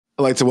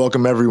I'd like to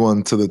welcome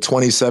everyone to the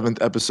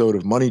 27th episode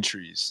of Money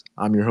Trees.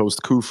 I'm your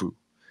host, Khufu.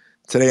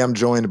 Today I'm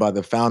joined by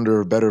the founder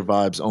of Better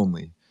Vibes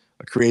Only,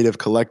 a creative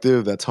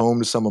collective that's home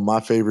to some of my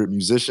favorite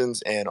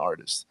musicians and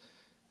artists.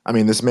 I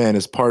mean, this man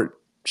is part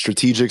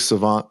strategic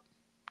savant,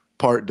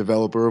 part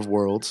developer of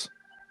worlds,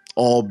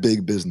 all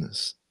big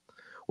business.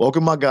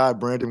 Welcome my guy,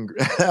 Brandon.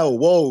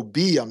 Whoa,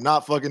 B, I'm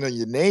not fucking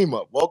your name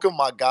up. Welcome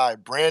my guy,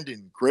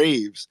 Brandon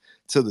Graves,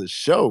 to the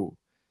show.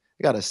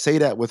 I gotta say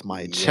that with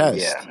my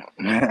chest.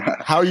 Yeah.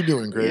 How are you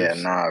doing, Yeah,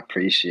 Graves? I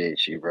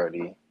appreciate you,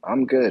 Brody.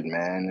 I'm good,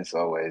 man. It's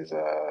always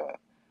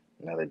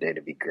another day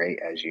to be great,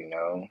 as you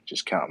know.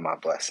 Just counting my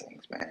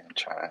blessings, man.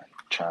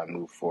 Try and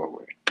move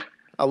forward.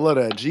 I love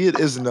that. G, it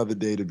is another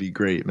day to be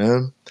great,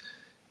 man.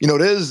 You know,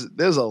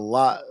 there's a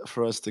lot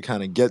for us to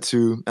kind of get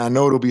to. I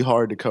know it'll be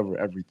hard to cover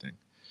everything.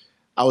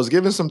 I was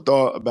giving some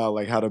thought about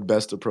like how to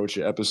best approach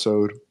your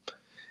episode,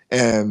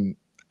 and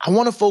I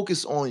want to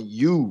focus on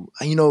you.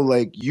 You know,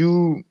 like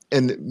you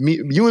and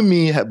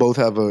me, both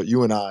have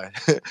you and I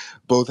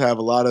both have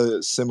a lot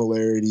of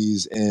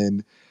similarities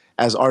in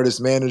as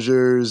artist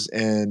managers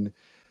and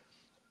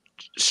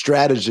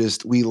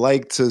strategist, we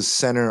like to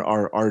center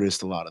our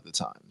artist a lot of the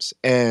times.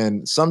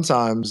 And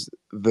sometimes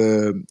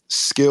the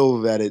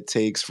skill that it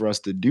takes for us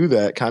to do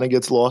that kind of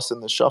gets lost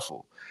in the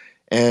shuffle.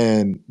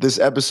 And this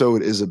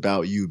episode is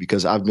about you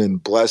because I've been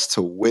blessed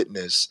to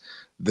witness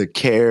the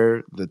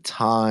care, the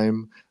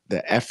time,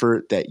 the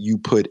effort that you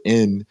put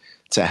in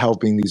to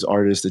helping these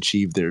artists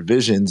achieve their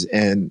visions.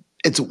 And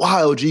it's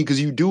wild, G,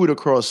 because you do it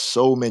across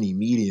so many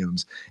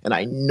mediums. And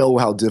I know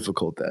how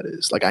difficult that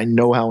is. Like, I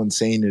know how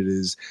insane it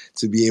is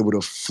to be able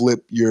to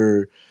flip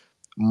your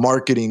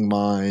marketing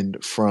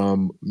mind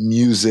from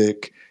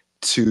music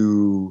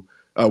to,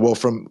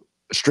 from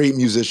straight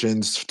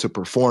musicians to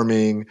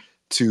performing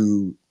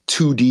to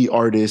 2D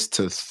artists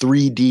to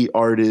 3D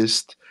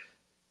artists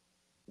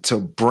to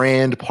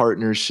brand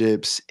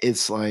partnerships.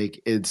 It's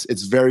like it's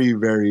very,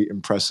 very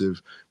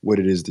impressive what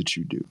it is that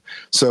you do.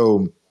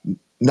 So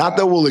not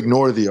that we'll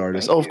ignore the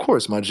artist. Thank Oh, of you.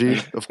 course, my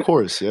G. Of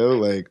course, yo.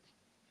 Like,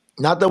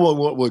 not that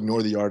we'll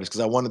ignore the artist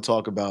because I want to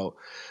talk about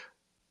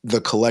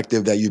the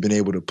collective that you've been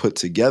able to put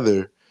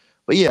together.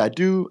 But yeah, I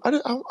do.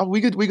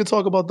 We could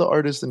talk about the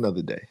artist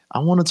another day. I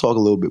want to talk a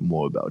little bit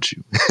more about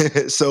you.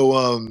 So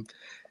I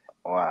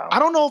Wow.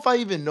 don't know if I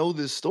even know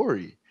this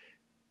story.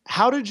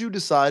 How did you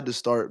decide to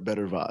start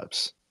Better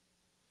Vibes?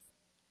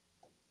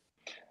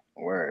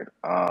 Word.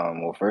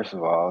 Well, first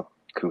of all,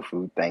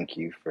 Khufu, thank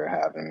you for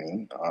having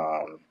me.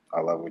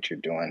 I love what you're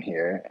doing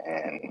here,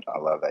 and I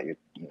love that you're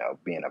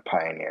being a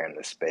pioneer in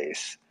the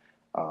space,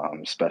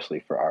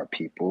 especially for our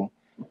people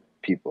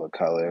of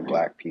color,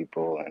 Black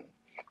people, and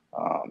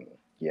Um,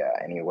 yeah,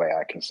 any way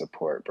I can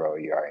support, bro,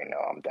 you already know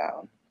I'm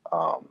down.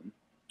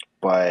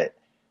 But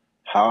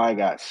how I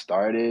got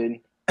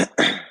started,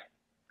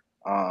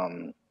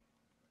 um,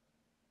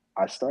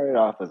 I started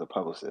off as a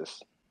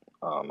publicist.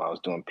 I was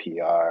doing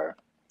PR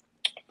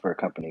for a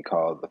company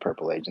called the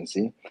Purple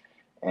Agency,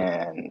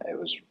 and it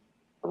was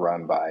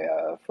run by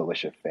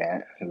Felicia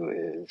Fant, who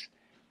is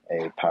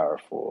a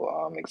powerful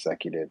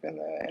executive in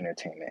the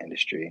entertainment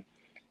industry.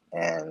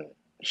 And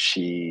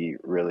she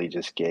really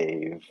just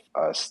gave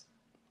us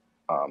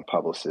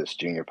publicists,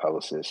 junior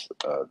publicists,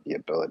 the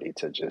ability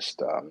to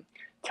just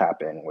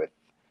tap in with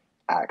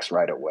acts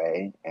right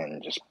away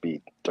and just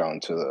be thrown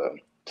to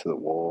the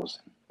wolves,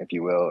 if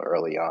you will,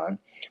 early on.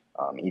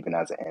 Even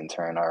as an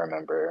intern, I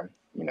remember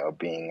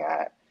being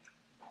at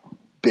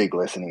big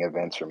listening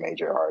events for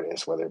major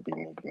artists, whether it be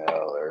Meek Mill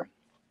or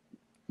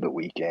The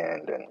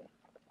Weeknd, and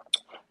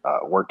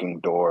working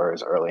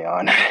doors early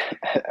on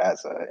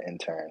as an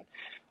intern.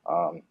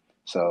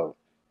 So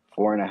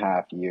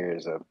 4.5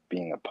 years of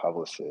being a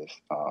publicist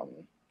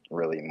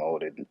really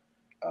molded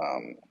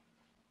um,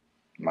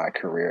 my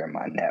career and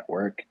my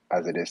network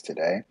as it is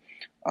today.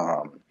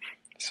 Um,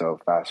 so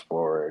fast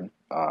forward,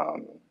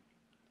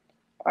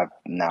 I've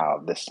now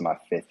this is my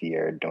 5th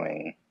year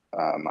doing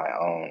my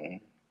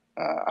own.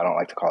 I don't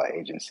like to call it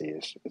agency.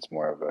 It's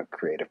more of a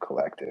creative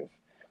collective.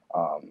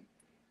 Um,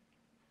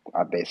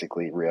 I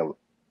basically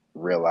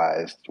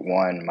realized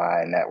one,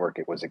 my network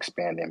it was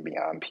expanding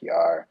beyond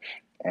PR,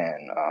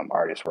 and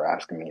artists were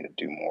asking me to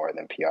do more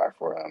than PR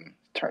for them.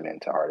 Turned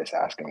into artists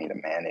asking me to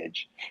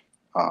manage,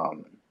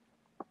 um,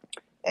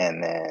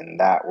 and then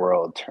that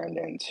world turned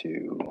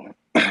into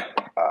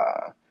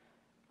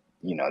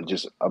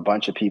just a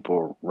bunch of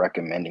people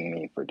recommending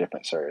me for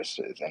different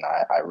services, and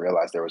I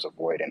realized there was a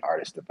void in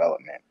artist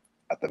development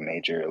at the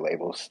major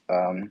labels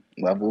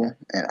level,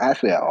 and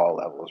actually at all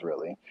levels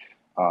really.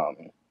 Um,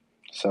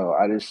 so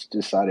I just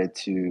decided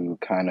to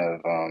kind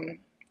of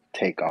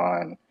take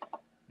on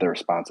the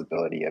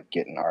responsibility of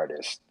getting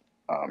artists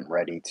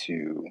ready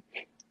to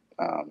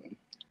um,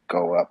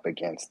 go up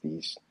against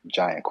these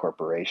giant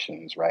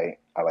corporations, right?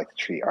 I like to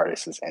treat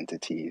artists as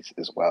entities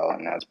as well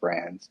and as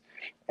brands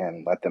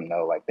and let them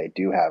know like they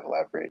do have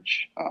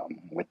leverage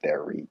with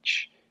their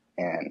reach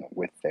and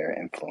with their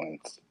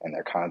influence and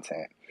their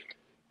content.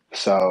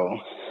 So,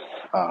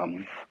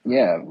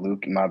 yeah,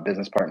 Luke, my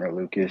business partner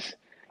Lucas,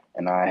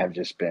 and I have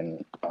just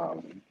been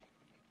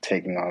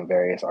taking on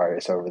various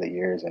artists over the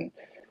years, and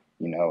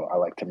I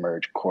like to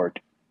merge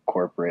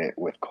corporate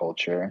with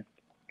culture.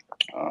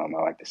 I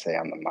like to say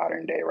I'm the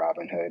modern day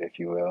Robin Hood, if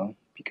you will,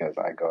 because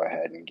I go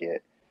ahead and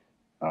get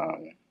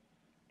um,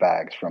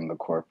 bags from the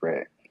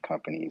corporate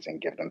companies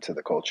and give them to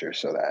the culture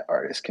so that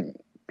artists can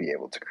be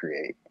able to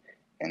create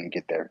and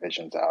get their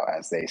visions out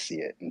as they see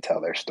it and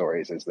tell their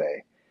stories as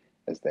they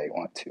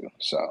want to.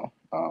 So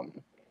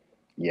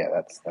yeah,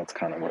 that's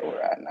kind of where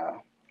we're at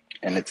now.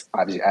 And it's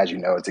obviously, as you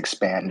know, it's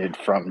expanded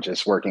from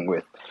just working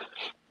with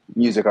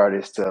music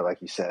artists to, like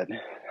you said,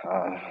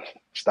 uh,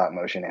 stop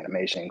motion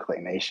animation,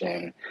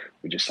 claymation.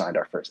 We just signed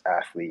our first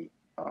athlete.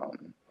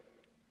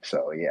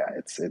 So yeah,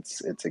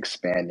 it's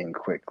expanding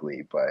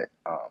quickly, but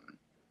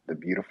the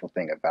beautiful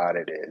thing about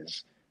it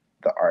is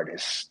the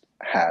artists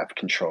have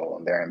control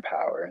and they're in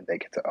power. They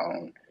get to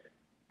own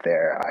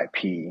their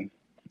IP,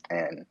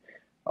 and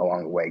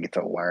along the way get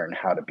to learn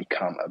how to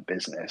become a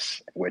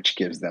business, which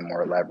gives them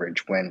more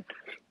leverage when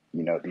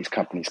these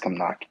companies come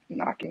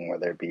knocking,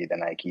 whether it be the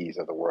Nikes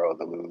of the world,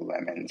 the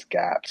Lululemons,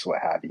 Gaps,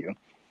 what have you.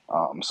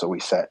 So we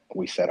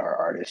set our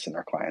artists and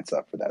our clients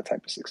up for that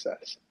type of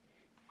success.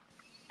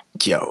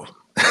 Yo,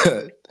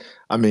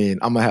 I mean,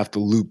 I'm gonna have to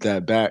loop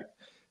that back.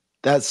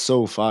 That's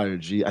so fire,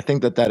 G. I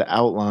think that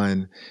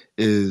outline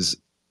is,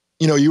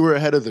 you were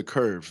ahead of the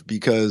curve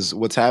because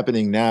what's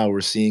happening now,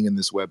 we're seeing in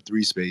this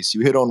Web3 space,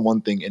 you hit on one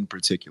thing in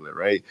particular,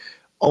 right?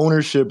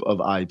 Ownership of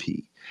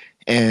IP.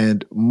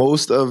 And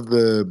most of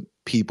the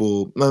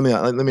people, let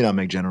me not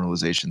make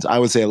generalizations. I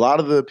would say a lot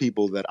of the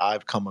people that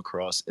I've come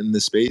across in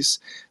this space,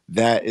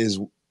 that is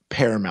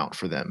paramount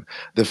for them.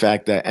 The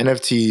fact that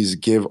NFTs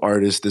give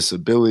artists this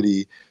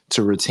ability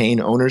to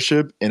retain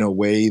ownership in a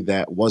way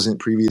that wasn't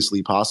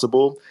previously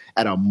possible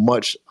at a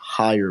much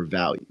higher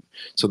value.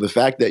 So the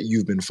fact that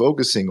you've been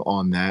focusing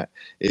on that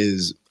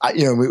is,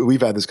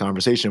 we've had this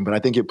conversation, but I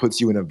think it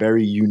puts you in a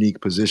very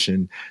unique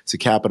position to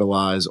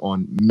capitalize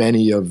on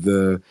many of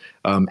the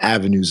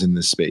avenues in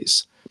this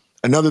space.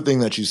 Another thing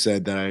that you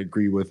said that I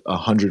agree with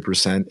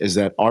 100% is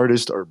that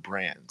artists are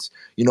brands.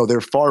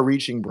 They're far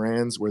reaching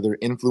brands where their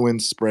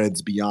influence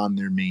spreads beyond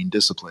their main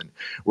discipline.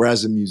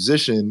 Whereas a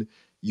musician,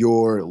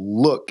 your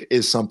look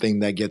is something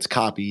that gets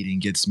copied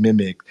and gets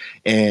mimicked,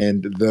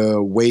 and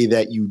the way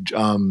that you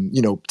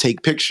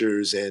take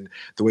pictures and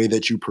the way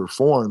that you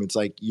perform, it's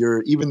like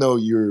even though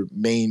your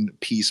main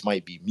piece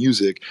might be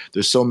music,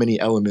 there's so many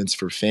elements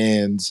for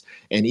fans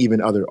and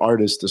even other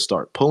artists to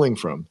start pulling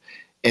from.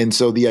 And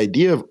so the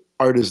idea of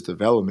artist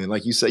development,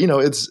 like you said,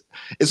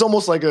 it's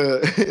almost like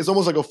it's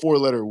almost like a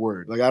four-letter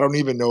word. Like I don't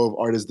even know if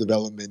artist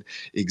development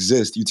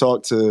exists. You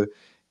talk to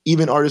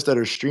even artists that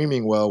are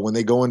streaming well, when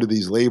they go into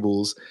these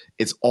labels,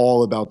 it's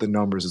all about the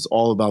numbers. It's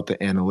all about the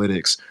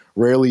analytics.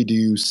 Rarely do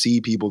you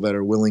see people that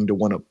are willing to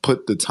want to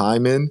put the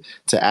time in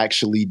to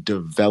actually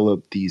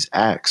develop these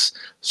acts.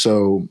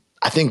 So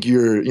I think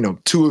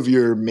two of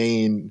your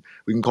main,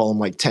 we can call them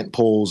like tent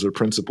poles or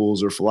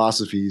principles or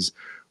philosophies,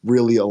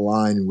 really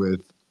align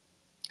with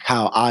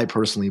how I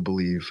personally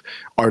believe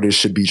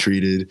artists should be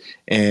treated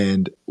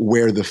and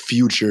where the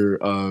future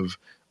of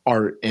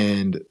art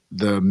and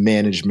the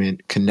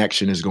management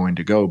connection is going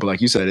to go. But like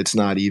you said, it's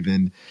not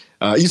even,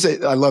 you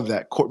say, I love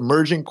that,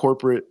 merging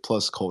corporate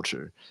plus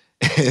culture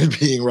and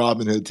being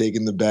Robin Hood,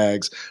 taking the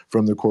bags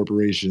from the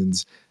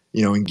corporations,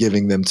 and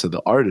giving them to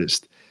the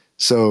artist.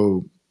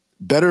 So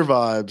Better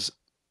Vibes,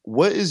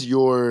 what is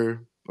your,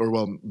 or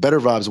well, Better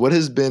Vibes, what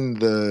has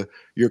been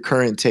your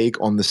current take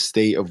on the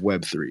state of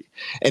Web3?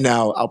 And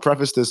now I'll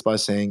preface this by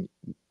saying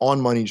on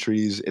Money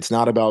Trees, it's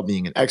not about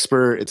being an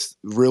expert. It's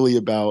really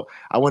about,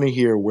 I want to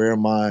hear where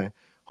my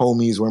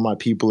homies, where my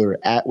people are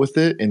at with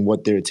it and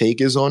what their take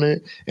is on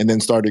it, and then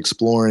start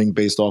exploring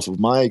based off of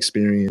my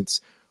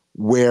experience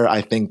where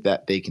I think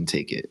that they can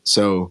take it.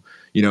 So,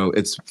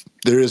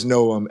 there is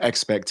no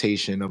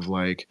expectation of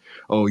like,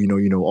 oh,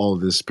 all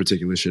of this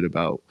particular shit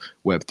about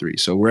Web3.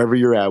 So wherever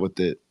you're at with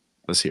it,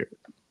 let's hear it.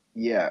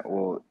 Yeah,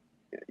 well,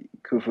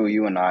 Khufu,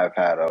 you and I have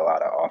had a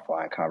lot of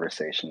offline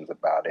conversations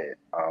about it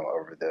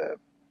over the,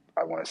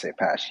 I want to say,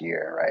 past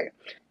year, right?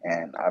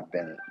 And I've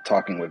been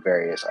talking with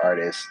various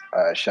artists.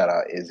 Shout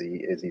out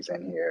iZZE. iZZE's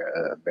in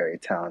here, a very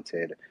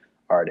talented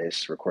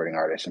artist, recording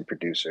artist, and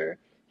producer.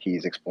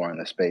 He's exploring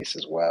the space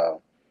as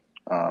well.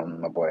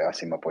 I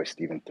see my boy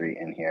Stephen 3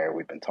 in here.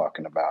 We've been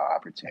talking about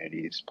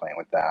opportunities, playing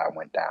with that. I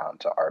went down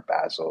to Art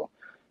Basel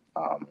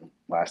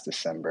last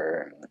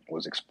December and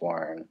was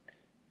exploring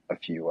a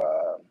few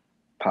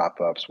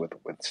pop-ups with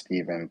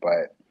Steven,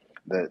 but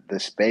the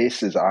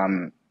space as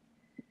I'm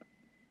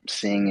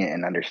seeing it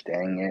and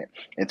understanding it,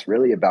 it's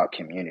really about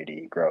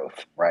community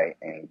growth, right?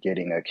 And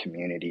getting a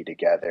community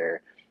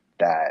together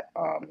that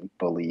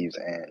believes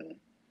in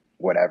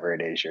whatever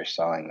it is you're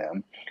selling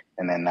them.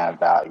 And then that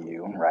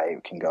value,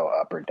 right, can go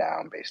up or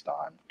down based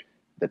on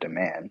the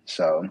demand.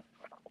 So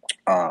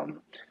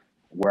um,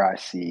 where I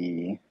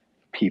see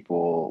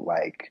people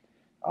like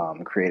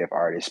creative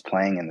artists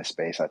playing in the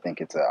space, I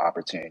think it's an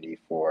opportunity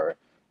for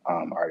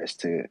artists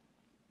to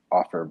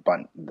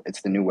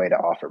it's the new way to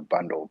offer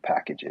bundled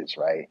packages,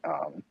 right?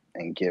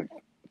 And give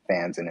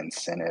fans an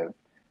incentive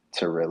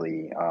to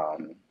really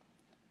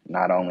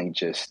not only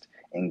just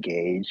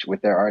engage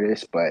with their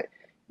artists, but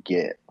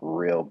get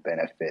real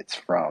benefits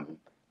from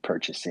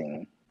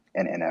purchasing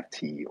an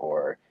NFT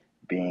or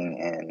being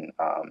in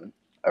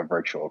a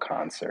virtual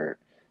concert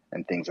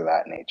and things of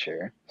that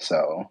nature.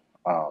 So,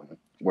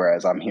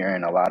 whereas I'm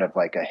hearing a lot of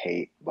like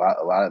a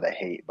lot of the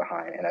hate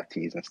behind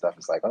NFTs and stuff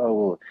is like, oh,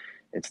 well,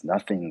 it's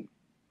nothing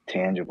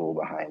tangible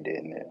behind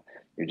it, and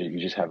you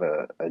just have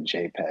a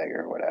JPEG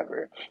or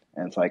whatever.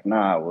 And it's like,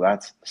 nah, well,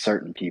 that's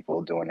certain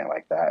people doing it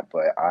like that.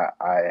 But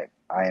I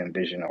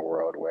envision a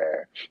world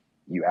where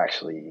you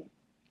actually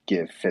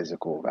give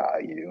physical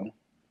value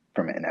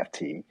from an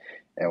NFT.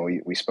 And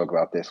we spoke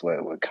about this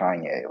with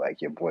Kanye,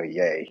 like your boy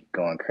Ye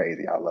going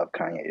crazy. I love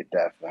Kanye to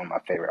death, one of my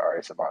favorite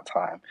artists of all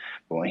time.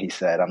 But when he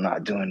said, I'm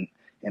not doing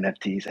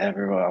NFTs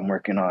ever, I'm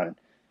working on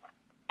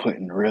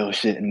putting real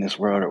shit in this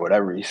world or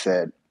whatever he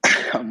said,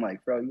 I'm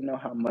like, bro, you know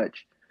how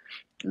much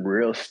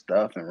real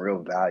stuff and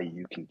real value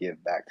you can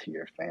give back to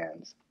your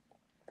fans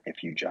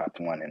if you dropped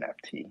one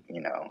NFT,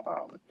 you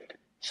know?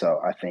 So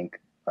I think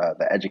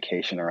the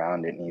education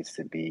around it needs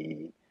to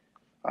be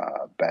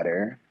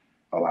better,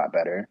 a lot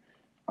better.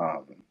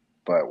 Um,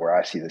 but where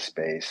I see the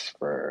space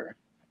for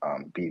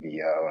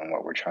BVO and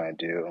what we're trying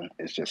to do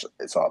is just,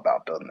 it's all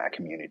about building that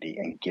community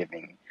and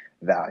giving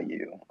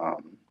value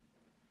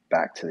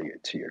back to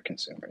your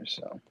consumers.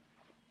 So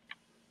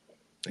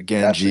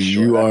Again, that's G, the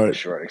short, you that's are. the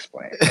short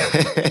explain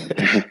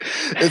explanation.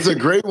 It's a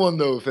great one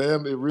though,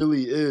 fam. It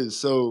really is.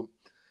 So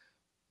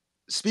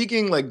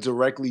speaking like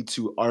directly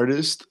to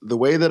artists, the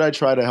way that I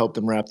try to help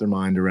them wrap their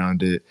mind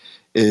around it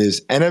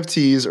is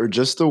NFTs are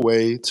just a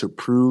way to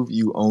prove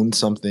you own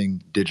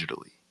something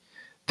digitally.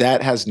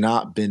 That has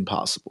not been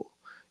possible.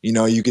 You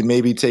know, you can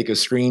maybe take a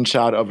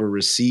screenshot of a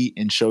receipt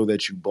and show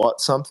that you bought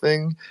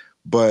something,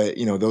 but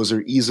you know, those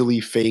are easily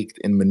faked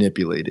and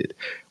manipulated.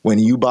 When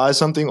you buy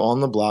something on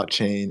the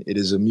blockchain, it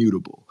is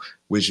immutable,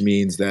 which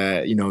means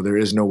that, you know, there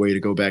is no way to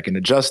go back and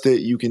adjust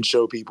it. You can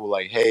show people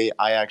like, hey,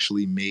 I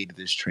actually made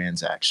this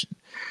transaction.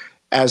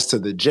 As to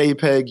the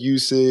JPEG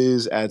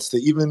uses, as to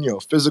even, you know,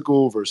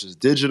 physical versus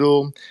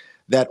digital,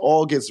 that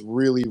all gets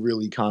really,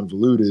 really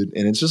convoluted.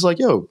 And it's just like,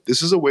 yo,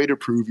 this is a way to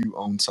prove you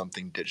own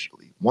something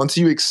digitally. Once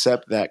you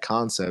accept that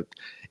concept,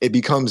 it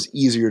becomes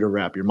easier to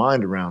wrap your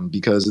mind around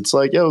because it's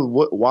like, yo,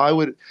 why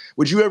would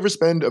you ever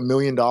spend $1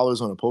 million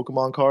on a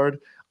Pokemon card?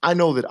 I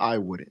know that I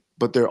wouldn't,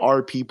 but there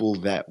are people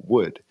that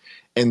would.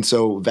 And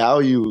so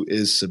value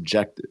is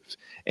subjective.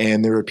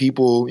 And there are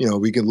people, you know,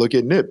 we can look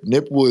at Nip.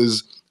 Nip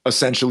was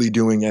essentially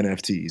doing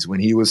NFTs when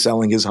he was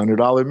selling his $100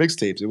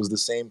 mixtapes. It was the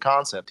same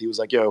concept. He was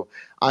like, yo,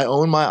 I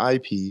own my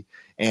IP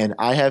and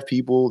I have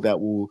people that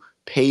will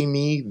pay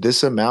me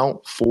this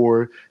amount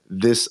for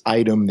this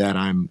item that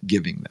I'm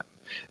giving them.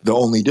 The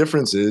only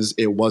difference is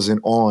it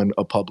wasn't on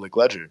a public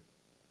ledger.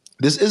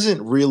 This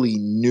isn't really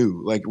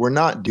new. Like, we're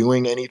not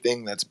doing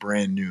anything that's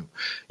brand new.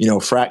 You know,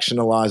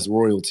 fractionalized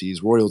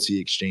royalties, royalty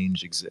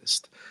exchange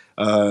exist.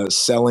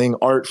 Selling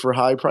art for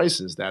high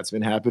prices, that's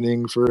been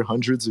happening for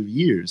hundreds of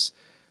years.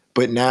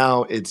 But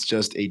now it's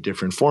just a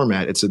different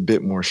format. It's a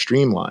bit more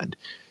streamlined.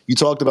 You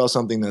talked about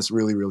something that's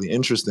really, really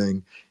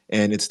interesting,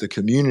 and it's the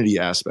community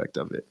aspect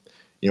of it.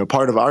 You know,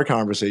 part of our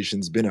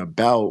conversation's been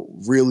about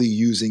really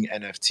using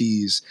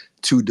NFTs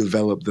to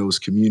develop those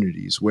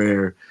communities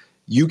where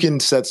you can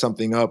set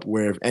something up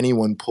where if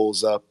anyone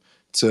pulls up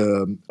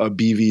to a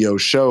BVO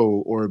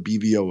show or a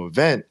BVO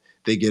event,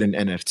 they get an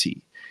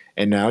NFT.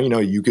 And now, you know,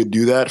 you could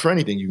do that for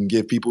anything. You can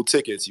give people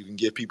tickets, you can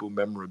give people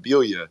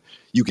memorabilia,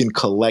 you can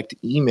collect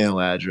email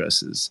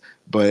addresses,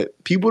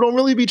 but people don't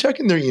really be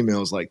checking their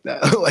emails like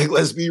that. Like,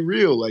 let's be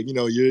real. Like, you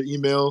know, your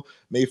email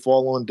may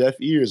fall on deaf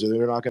ears or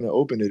they're not going to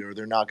open it or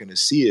they're not going to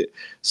see it.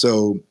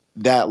 So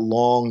that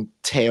long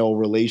tail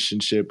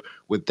relationship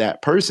with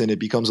that person, it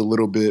becomes a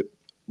little bit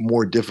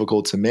more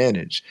difficult to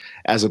manage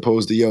as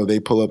opposed to, yo, they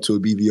pull up to a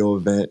BVO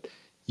event,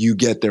 you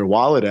get their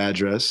wallet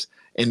address,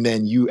 and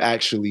then you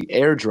actually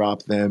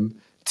airdrop them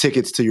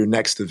tickets to your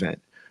next event,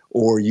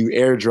 or you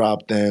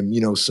airdrop them,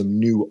 you know, some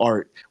new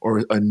art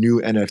or a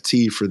new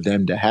NFT for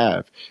them to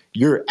have.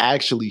 You're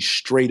actually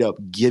straight up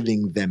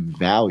giving them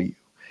value.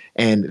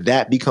 And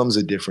that becomes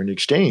a different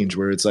exchange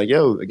where it's like,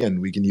 yo,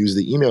 again, we can use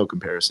the email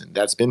comparison.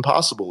 That's been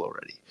possible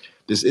already.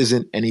 This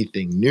isn't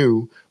anything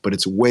new, but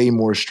it's way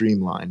more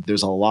streamlined.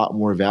 There's a lot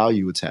more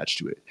value attached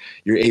to it.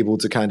 You're able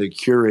to kind of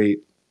curate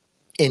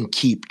and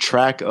keep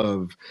track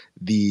of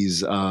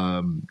these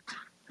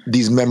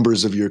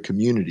members of your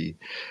community.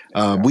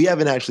 We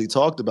haven't actually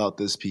talked about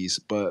this piece,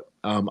 but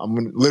I'm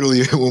gonna,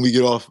 literally when we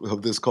get off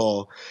of this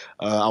call,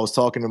 I was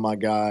talking to my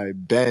guy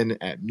Ben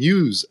at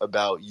Muse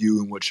about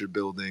you and what you're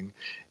building,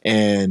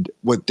 and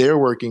what they're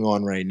working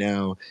on right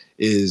now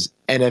is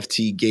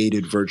NFT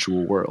gated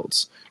virtual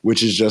worlds,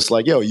 which is just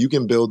like, yo, you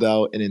can build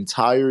out an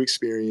entire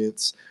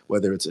experience,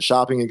 whether it's a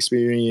shopping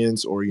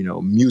experience or, you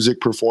know, music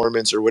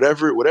performance or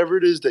whatever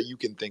it is that you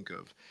can think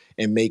of,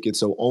 and make it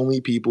so only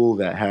people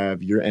that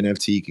have your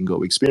NFT can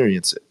go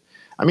experience it.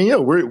 I mean, yeah,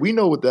 we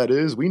know what that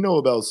is. We know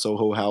about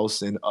Soho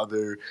House and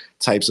other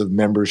types of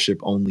membership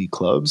only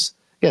clubs.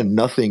 Again,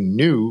 nothing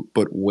new,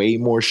 but way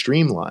more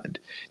streamlined.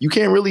 You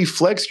can't really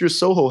flex your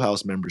Soho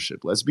House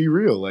membership. Let's be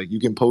real. Like you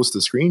can post a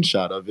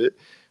screenshot of it,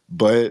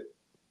 but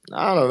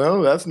I don't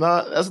know. That's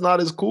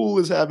not as cool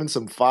as having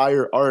some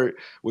fire art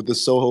with the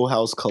Soho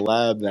House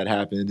collab that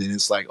happened, and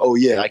it's like, oh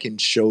yeah, I can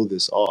show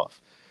this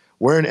off.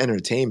 We're in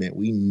entertainment.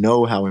 We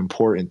know how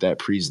important that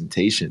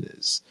presentation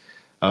is,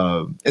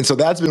 and so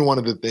that's been one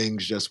of the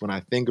things. Just when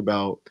I think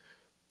about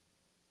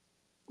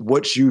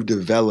what you've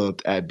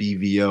developed at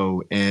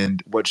BVO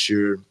and what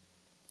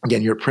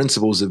your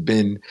principles have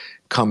been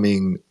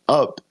coming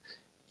up,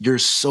 you're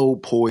so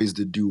poised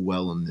to do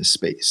well in this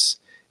space.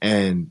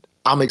 And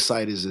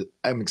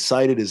I'm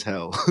excited as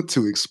hell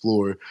to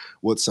explore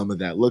what some of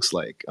that looks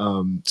like.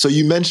 So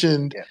you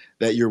mentioned Yeah.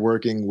 that you're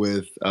working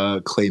with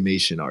a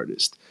claymation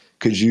artist.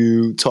 Could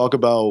you talk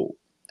about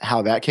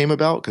how that came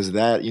about? Because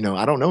that,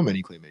 I don't know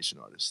many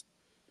claymation artists.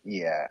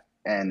 Yeah.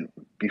 And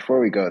before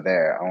we go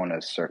there, I want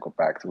to circle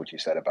back to what you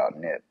said about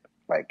Nip.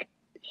 Like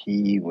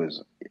he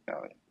was,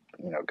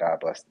 God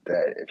bless the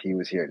dead. If he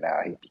was here now,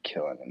 he'd be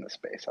killing in the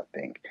space, I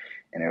think,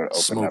 and it would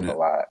open Smoking up a it.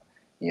 lot,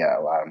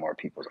 a lot of more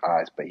people's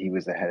eyes. But he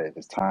was ahead of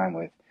his time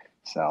with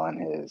selling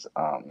his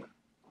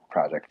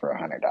project for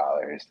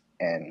 $100,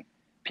 and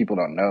people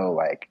don't know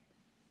like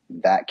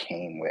that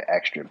came with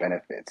extra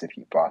benefits if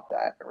you bought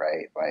that,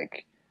 right?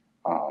 Like,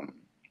 um,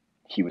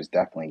 he was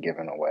definitely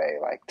giving away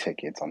like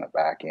tickets on the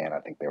back end.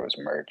 I think there was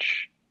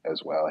merch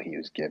as well he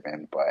was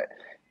given, but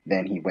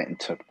then he went and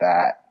took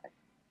that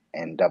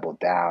and doubled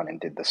down and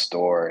did the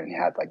store, and he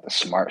had like the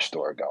smart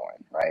store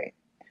going, right?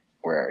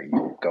 Where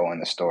you go in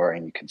the store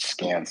and you could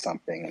scan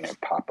something and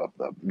it pop up,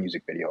 the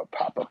music video would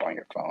pop up on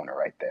your phone or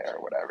right there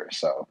or whatever.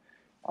 So,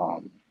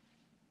 um,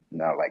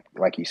 no,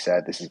 like you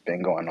said, this has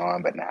been going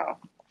on, but now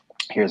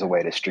here's a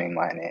way to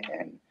streamline it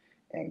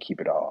and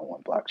keep it all on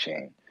one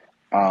blockchain.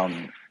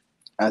 Um,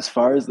 as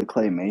far as the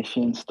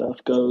claymation stuff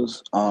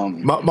goes,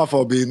 My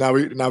fault, B. Now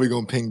we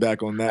gonna ping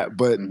back on that,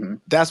 but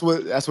mhm, that's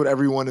what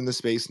everyone in the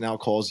space now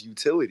calls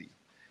utility,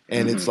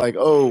 and it's mhm, like,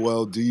 oh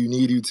well, do you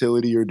need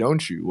utility or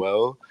don't you?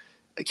 Well,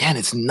 again,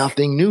 it's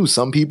nothing new.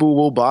 Some people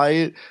will buy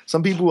it.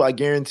 Some people, I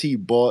guarantee,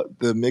 bought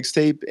the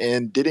mixtape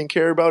and didn't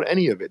care about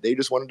any of it. They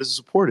just wanted to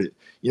support it.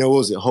 What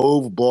was it?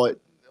 Hove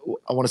bought,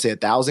 I want to say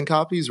 1,000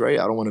 copies, right?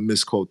 I don't want to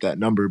misquote that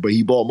number, but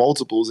he bought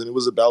multiples, and it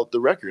was about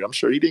the record. I'm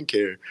sure he didn't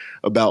care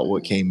about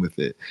what mhm, came with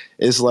it.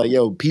 It's like, mhm.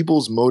 yo,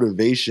 people's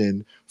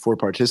motivation for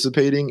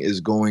participating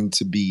is going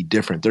to be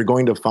different. They're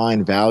going to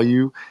find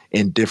value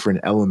in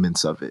different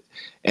elements of it.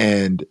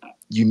 And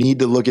you need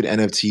to look at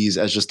NFTs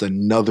as just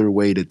another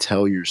way to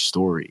tell your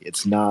story.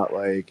 It's not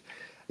like,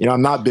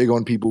 I'm not big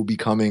on people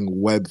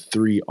becoming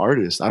Web3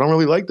 artists. I don't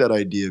really like that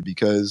idea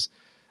because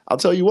I'll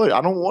tell you what,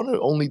 I don't want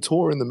to only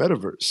tour in the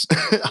metaverse.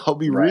 I'll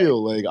be Right,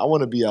 real. Like, I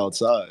want to be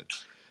outside.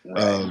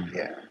 right, Um,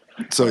 yeah,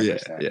 so yeah,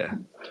 100%. yeah.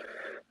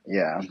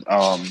 Yeah.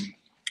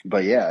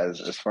 But yeah,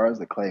 as far as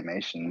the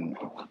claymation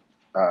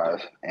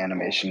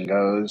animation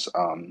goes,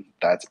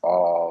 that's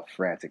all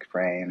Frantic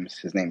Frames.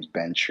 His name's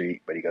Ben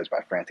Treat, but he goes by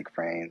Frantic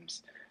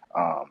Frames.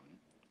 Um,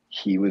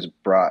 he was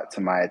brought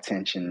to my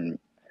attention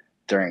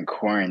during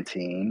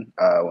quarantine,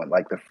 when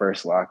like the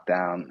first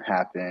lockdown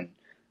happened.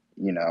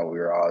 We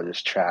were all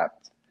just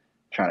trapped,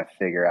 trying to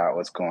figure out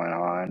what's going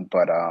on.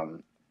 But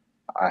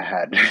I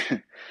had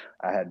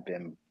I had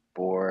been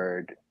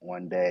bored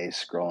one day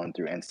scrolling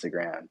through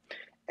Instagram,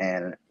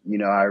 and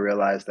I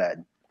realized that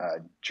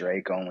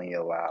Drake only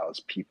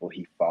allows people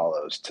he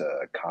follows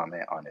to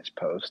comment on his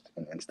post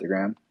in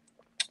Instagram.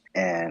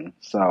 And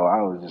so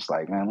I was just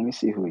like, man, let me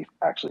see who he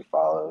actually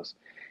follows.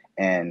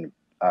 And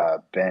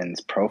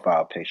Ben's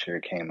profile picture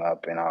came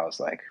up, and I was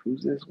like,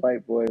 who's this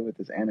white boy with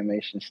this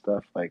animation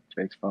stuff like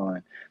Drake's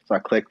following? So I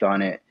clicked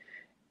on it,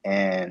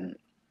 and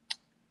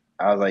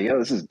I was like, yo,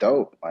 this is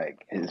dope.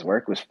 Like his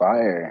work was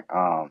fire.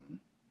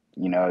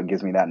 It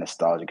gives me that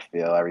nostalgic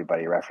feel.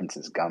 Everybody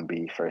references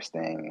Gumby first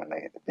thing when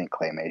they think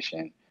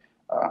claymation.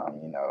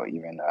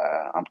 Even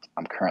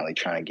I'm currently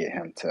trying to get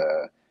him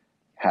to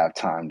have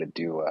time to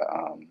do a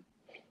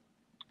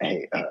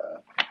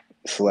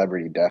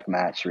celebrity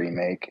deathmatch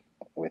remake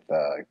with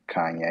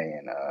Kanye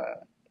and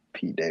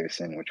Pete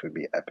Davidson, which would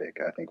be epic.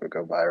 I think would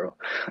go viral.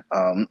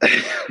 Um,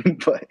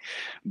 but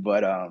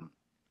but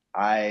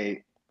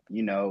I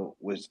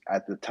was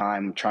at the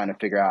time trying to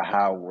figure out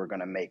how we're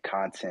going to make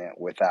content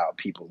without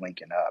people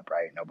linking up,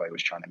 right? Nobody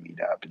was trying to meet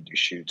up and do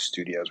shoots.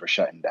 Studios were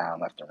shutting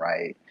down left and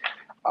right.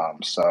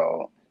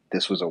 So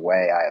this was a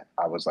way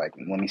I was like,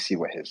 let me see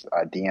what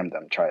I DM'd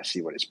him, try to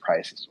see what his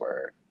prices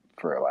were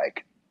for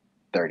like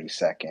 30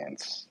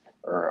 seconds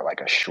or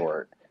like a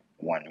short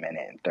 1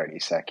 minute and 30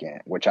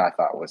 second, which I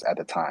thought was at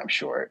the time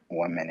short,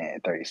 1 minute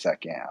and 30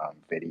 second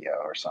video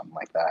or something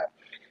like that.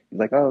 He's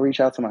like, oh, reach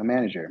out to my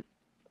manager.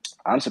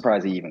 I'm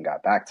surprised he even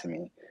got back to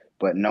me.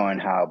 But knowing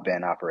how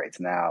Ben operates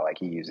now, like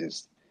he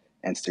uses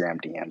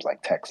Instagram DMs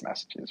like text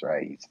messages,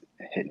 right? He's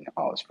hitting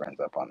all his friends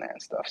up on there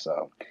and stuff.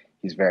 So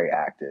he's very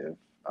active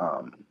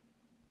um,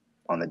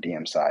 on the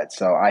DM side.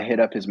 So I hit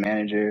up his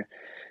manager.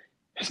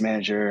 His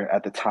manager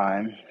at the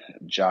time,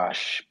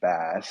 Josh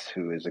Bass,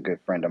 who is a good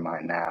friend of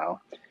mine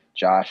now,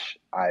 Josh,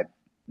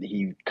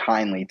 he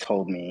kindly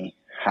told me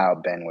how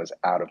Ben was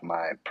out of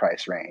my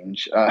price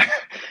range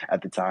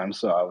at the time.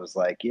 So I was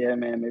like, yeah,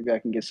 man, maybe I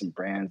can get some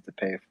brands to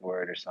pay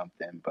for it or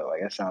something. But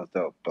like, that sounds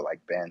dope. But like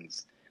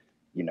Ben's,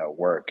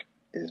 work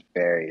is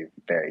very,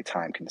 very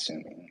time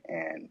consuming,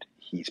 and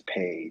he's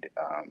paid,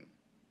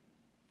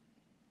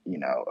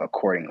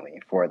 accordingly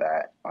for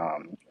that.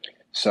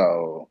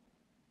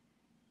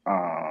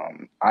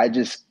 I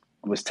just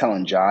was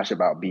telling Josh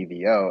about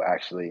BVO,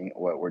 actually,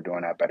 what we're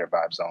doing at Better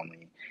Vibes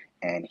Only.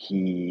 And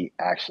he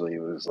actually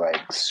was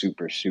like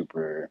super,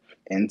 super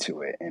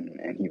into it.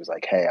 And he was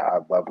like, hey, I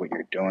love what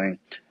you're doing.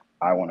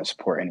 I want to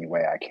support any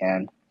way I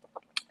can.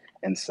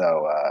 And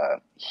so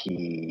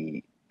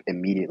he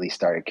immediately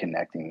started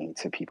connecting me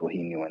to people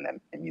he knew in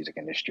the music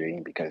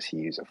industry, because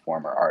he's a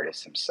former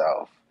artist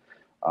himself.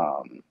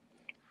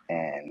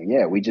 And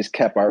yeah, we just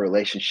kept our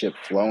relationship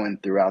flowing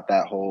throughout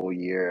that whole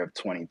year of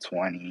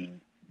 2020,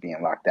 being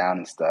locked down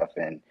and stuff.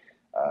 And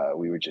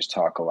we would just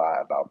talk a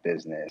lot about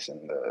business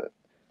and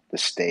the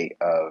state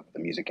of the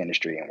music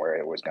industry and where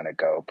it was going to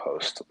go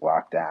post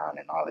lockdown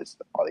and all these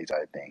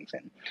other things.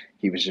 And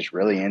he was just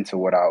really into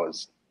what I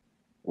was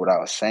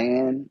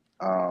saying.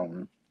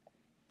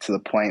 To the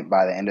point,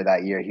 by the end of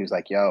that year, he was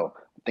like, yo,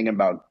 I'm thinking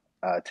about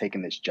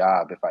taking this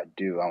job. If I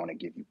do, I want to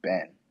give you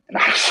Ben. And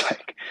I was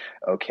like,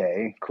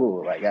 okay,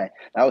 cool. Like that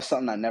was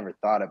something I never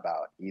thought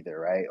about either,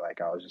 right?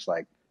 Like I was just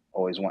like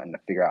always wanting to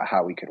figure out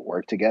how we could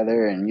work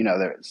together. And,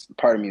 there's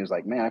part of me was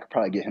like, man, I could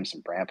probably get him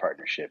some brand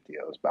partnership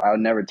deals, but I would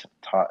never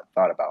thought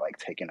about like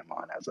taking him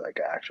on as like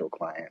an actual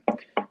client.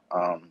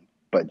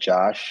 But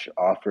Josh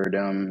offered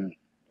him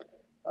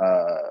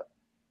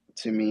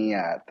to me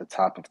at the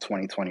top of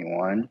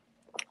 2021.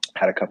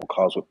 Had a couple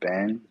calls with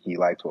Ben. He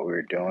liked what we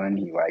were doing.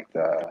 He liked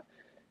the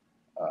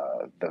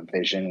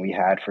vision we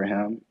had for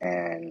him,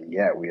 and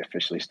yeah, we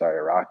officially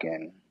started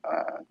rocking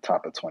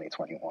top of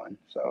 2021.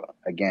 So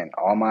again,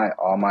 all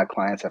my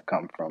clients have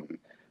come from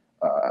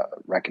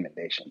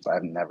recommendations.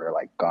 I've never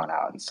like gone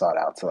out and sought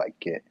out to like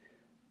get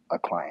a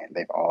client.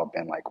 They've all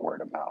been like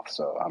word of mouth.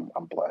 So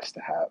I'm blessed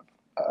to have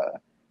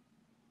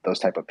those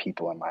type of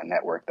people in my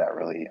network that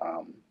really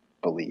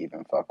believe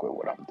and fuck with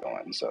what I'm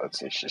doing. So it's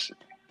just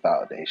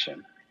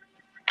validation.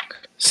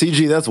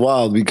 CG, that's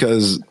wild,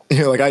 because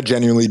like I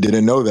genuinely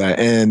didn't know that,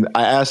 and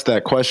I asked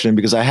that question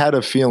because I had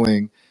a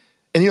feeling,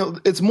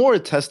 and it's more a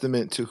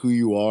testament to who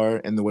you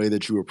are and the way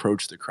that you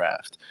approach the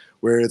craft,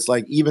 where it's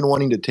like even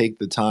wanting to take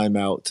the time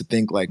out to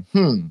think like,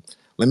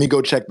 let me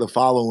go check the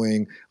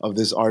following of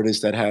this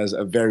artist that has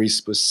a very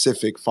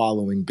specific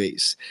following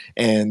base,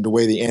 and the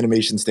way the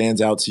animation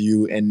stands out to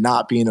you, and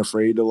not being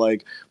afraid to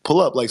like pull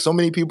up. Like so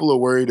many people are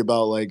worried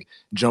about like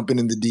jumping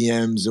in the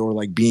DMs or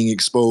like being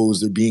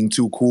exposed or being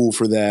too cool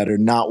for that, or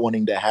not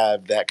wanting to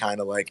have that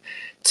kind of like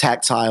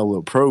tactile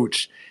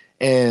approach.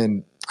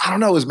 And I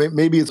don't know,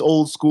 maybe it's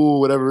old school,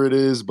 whatever it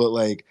is, but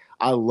like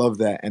I love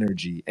that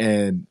energy,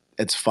 and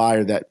it's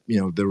fire that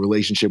the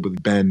relationship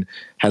with Ben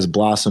has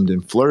blossomed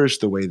and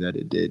flourished the way that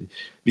it did.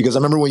 Because I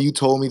remember when you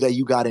told me that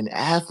you got an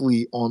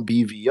athlete on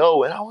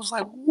BVO, and I was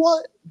like,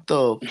 what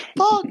the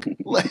fuck?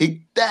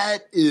 Like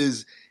that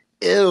is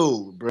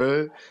ill,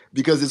 bruh.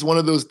 Because it's one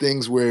of those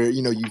things where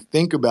you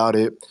think about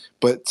it,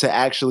 but to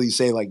actually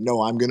say like,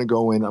 no, I'm going to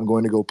go in, I'm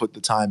going to go put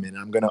the time in,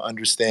 I'm going to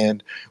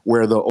understand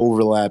where the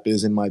overlap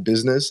is in my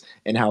business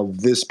and how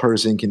this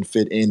person can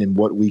fit in and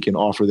what we can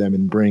offer them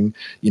and bring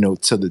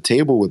to the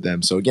table with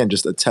them. So again,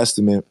 just a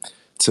testament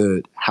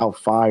to how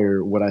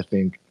fire what I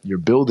think you're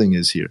building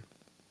is here.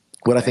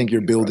 What I think you're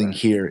building brother.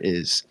 Here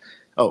is,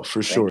 oh,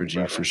 for sure,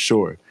 G, for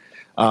sure.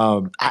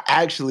 I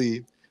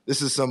actually,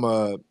 this is some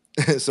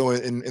so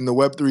in the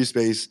Web3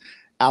 space,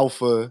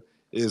 alpha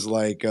is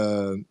like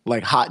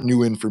hot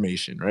new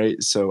information,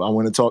 right? So I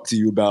want to talk to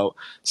you about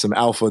some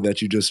alpha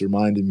that you just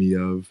reminded me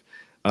of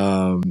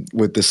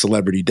with the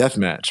celebrity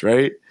deathmatch,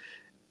 right?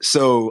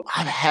 So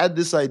I've had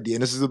this idea,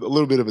 and this is a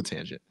little bit of a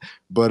tangent,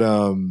 but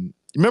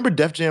remember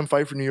Def Jam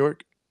Fight for New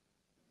York?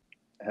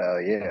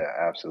 Hell yeah,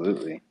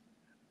 absolutely.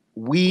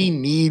 We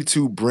need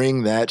to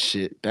bring that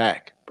shit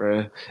back,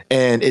 bruh.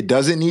 And it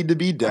doesn't need to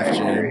be Def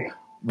Jam.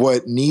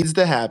 What needs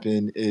to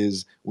happen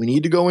is we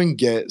need to go and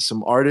get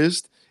some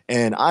artists.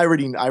 And I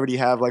already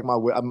have like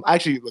I'm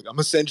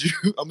gonna send you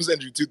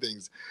two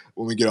things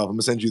when we get off. I'm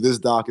gonna send you this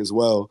doc as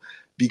well,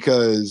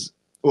 because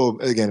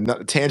again,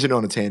 not a tangent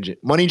on a tangent.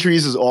 Money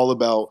Trees is all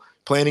about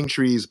planting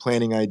trees,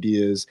 planting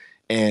ideas,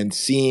 and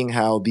seeing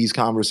how these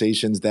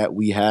conversations that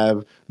we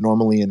have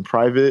normally in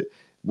private,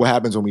 what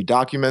happens when we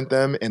document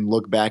them and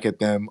look back at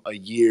them a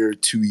year,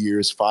 2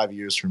 years, 5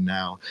 years from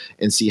now,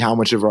 and see how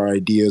much of our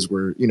ideas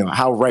were,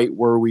 how right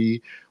were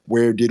we?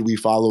 Where did we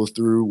follow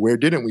through? Where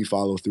didn't we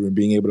follow through? And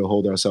being able to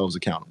hold ourselves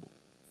accountable.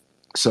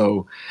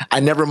 So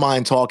I never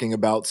mind talking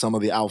about some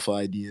of the alpha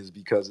ideas,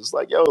 because it's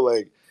like, yo,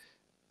 like,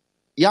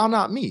 y'all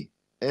not me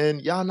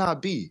and y'all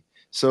not B.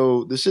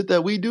 So the shit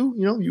that we do,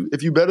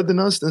 if you better than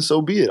us, then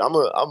so be it. I'm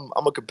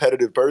a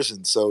competitive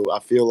person, so I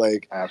feel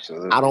like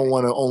absolutely, I don't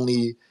want to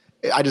only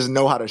I just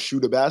know how to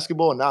shoot a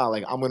basketball. Nah,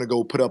 like I'm gonna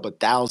go put up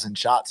 1,000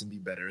 shots and be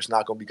better. It's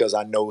not gonna be because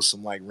I know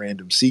some like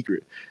random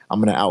secret. I'm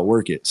gonna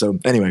outwork it. So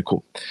anyway,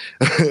 cool.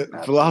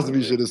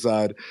 Philosophy Absolutely. shit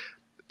aside,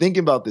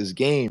 thinking about this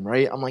game,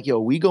 right? I'm like, yo,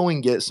 we go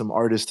and get some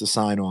artists to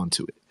sign on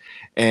to it.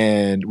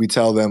 And we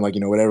tell them, like,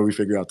 whatever, we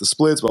figure out the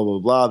splits, blah, blah,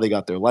 blah. They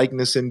got their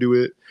likeness into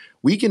it.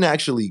 We can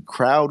actually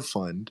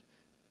crowdfund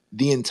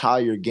the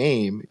entire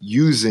game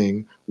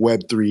using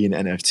Web3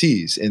 and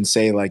NFTs and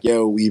say, like,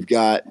 yo, we've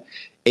got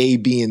A,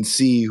 B, and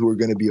C who are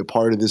going to be a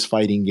part of this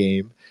fighting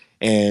game.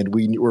 And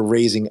we're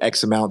raising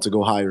X amount to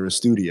go hire a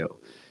studio.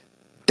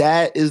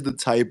 That is the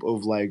type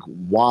of like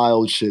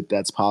wild shit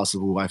that's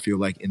possible, I feel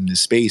like, in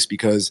this space,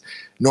 because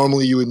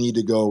normally you would need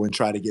to go and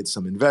try to get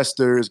some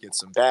investors, get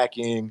some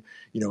backing.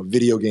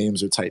 Video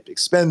games are type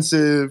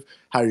expensive.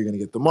 How are you going to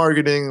get the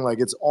marketing? Like,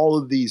 it's all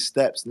of these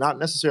steps, not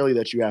necessarily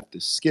that you have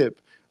to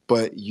skip,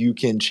 but you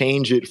can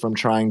change it from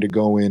trying to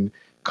go and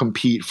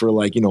compete for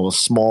like, a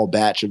small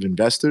batch of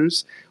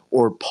investors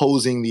or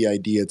posing the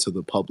idea to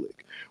the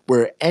public.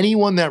 Where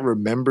anyone that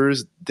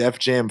remembers Def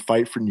Jam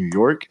Fight for New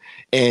York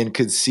and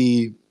could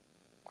see,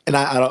 and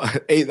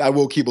I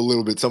will keep a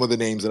little bit. Some of the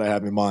names that I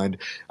have in mind,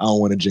 I don't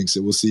want to jinx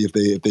it. We'll see if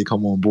they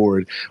come on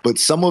board. But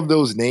some of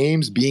those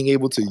names, being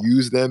able to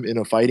use them in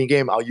a fighting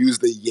game, I'll use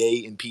the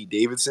Ye and Pete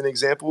Davidson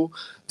example.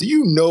 Do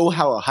you know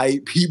how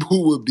hype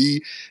people would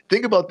be?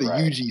 Think about the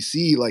Right.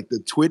 UGC, like the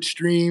Twitch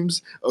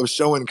streams of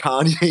showing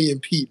Kanye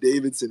and Pete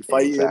Davidson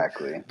fighting.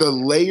 Exactly. The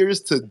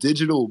layers to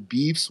digital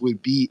beefs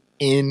would be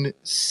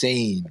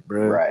insane,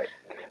 bro. Right.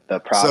 The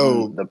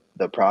problem So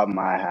the problem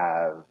I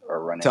have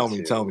or run tell me.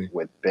 into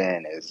with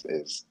Ben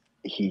is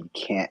he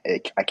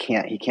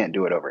can't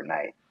do it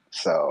overnight.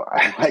 So I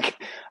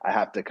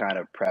have to kind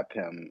of prep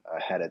him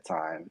ahead of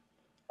time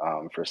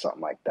for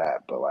something like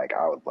that. But like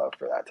I would love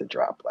for that to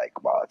drop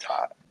like while it's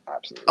hot.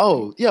 Absolutely.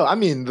 Oh yeah, I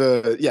mean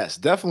yes,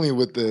 definitely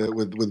with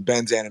with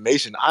Ben's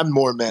animation. I'm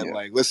more meant Yeah.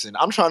 like, listen,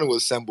 I'm trying to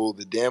assemble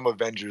the damn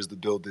Avengers to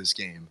build this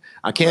game.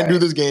 I can't do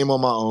Right. this game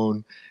on my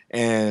own,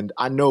 and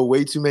I know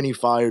way too many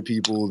fire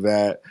people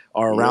that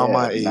are around Yeah.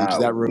 my age No,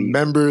 that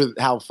remember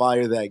how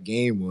fire that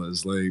game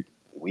was. Like,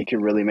 we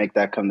could really make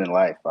that come to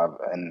life.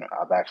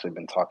 I've actually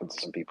been talking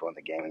to some people in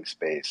the gaming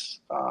space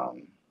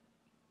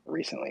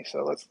recently.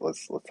 So let's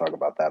talk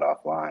about that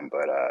offline.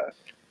 But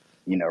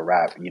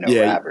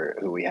yeah, Robert,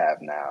 who we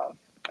have now,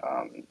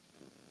 um,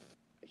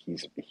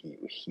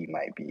 he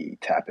might be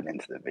tapping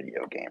into the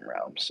video game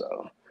realm.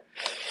 So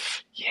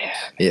yeah,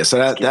 yeah. man, So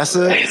it's getting that's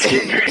real. a It's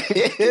getting real.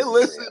 It's getting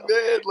listen, real.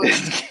 man. Like,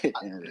 It's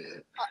getting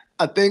real.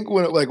 I think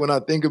when I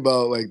think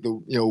about like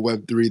the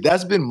Web3,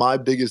 that's been my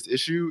biggest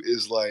issue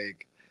is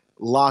like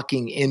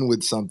locking in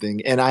with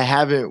something, and I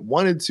haven't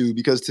wanted to,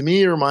 because to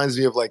me it reminds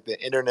me of like the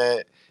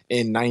internet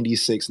in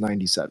 96,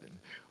 97,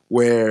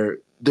 where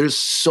there's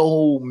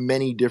so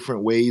many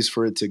different ways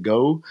for it to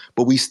go,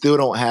 but we still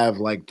don't have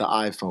like the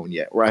iPhone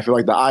yet, where I feel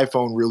like the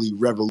iPhone really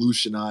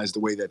revolutionized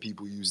the way that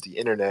people use the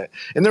internet.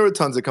 And there were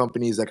tons of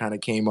companies that kind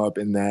of came up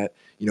in that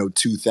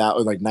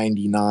 2000, like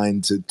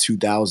 99 to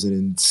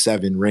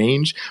 2007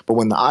 range. But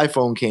when the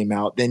iPhone came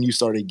out, then you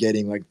started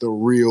getting like the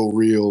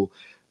real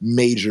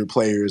major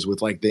players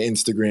with like the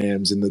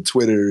Instagrams and the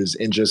Twitters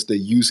and just the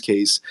use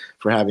case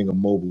for having a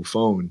mobile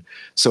phone.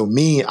 So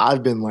me,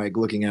 I've been like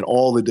looking at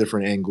all the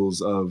different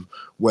angles of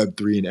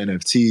Web3 and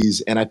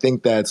NFTs, and I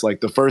think that's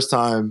like the first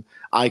time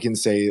I can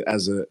say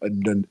as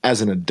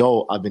an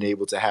adult I've been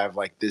able to have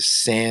like this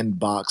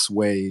sandbox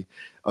way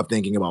of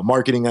thinking about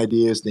marketing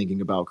ideas,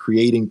 thinking about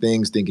creating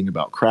things, thinking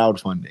about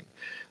crowdfunding.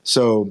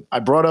 So I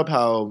brought up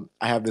how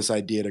I have this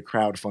idea to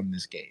crowdfund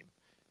this game.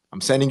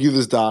 I'm sending you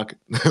this doc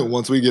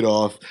once we get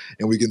off,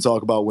 and we can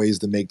talk about ways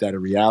to make that a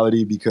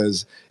reality,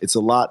 because it's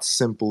a lot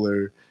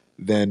simpler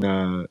than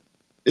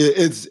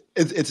it's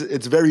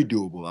very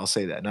doable. I'll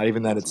say that. Not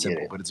even that Let's it's get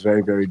simple, it. but it's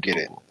very Get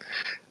it. doable.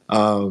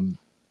 Um,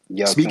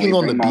 Yo, Speaking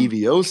on the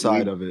BVO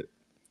side of it.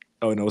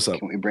 Oh no, what's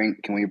up?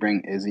 can we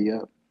bring Izzy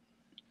up?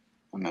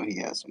 I know he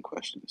has some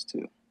questions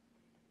too.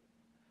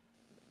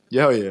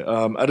 Yeah, yeah.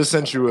 I just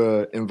sent Okay. you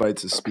an invite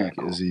to Okay, speak,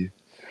 cool. Izzy.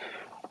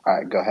 All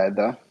right, go ahead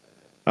though.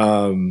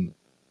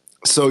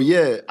 So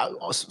yeah,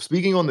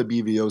 speaking on the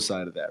BVO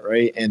side of that,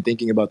 right, and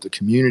thinking about the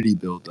community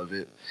build of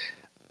it,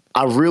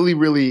 I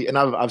really, and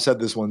I've said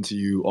this one to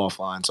you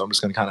offline, so I'm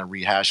just going to kind of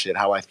rehash it.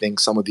 How I think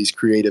some of these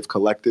creative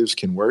collectives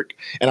can work,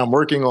 and I'm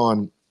working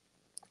on.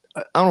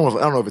 I don't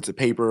know if it's a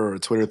paper or a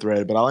Twitter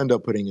thread, but I'll end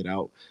up putting it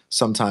out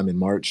sometime in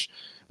March.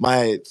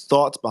 My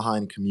thoughts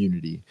behind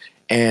community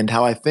and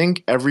how I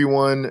think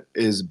everyone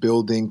is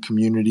building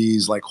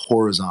communities like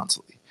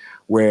horizontally,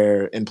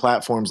 where in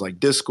platforms like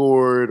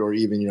Discord or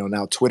even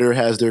now Twitter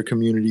has their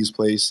communities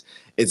place.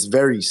 It's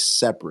very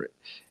separate,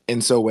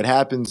 and so what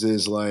happens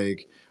is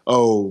like,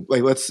 oh,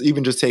 like let's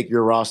even just take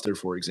your roster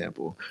for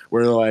example,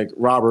 where like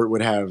Robert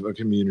would have a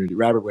community,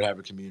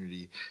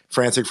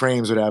 Frantic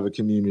Frames would have a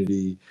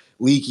community,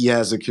 Leaky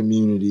has a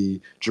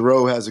community,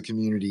 Jero has a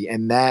community,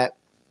 and that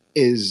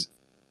is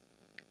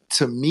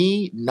to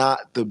me,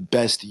 not the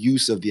best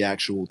use of the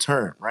actual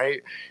term,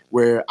 right?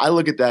 Where I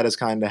look at that as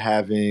kind of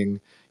having,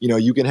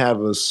 you can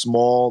have a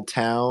small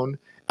town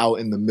out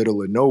in the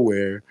middle of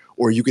nowhere,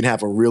 or you can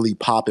have a really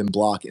poppin'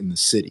 block in the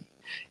city.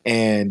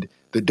 And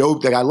the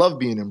dope that I love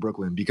being in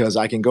Brooklyn because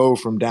I can go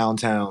from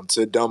downtown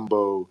to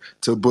Dumbo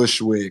to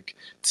Bushwick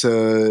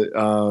to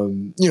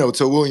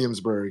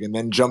Williamsburg and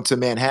then jump to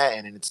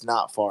Manhattan, and it's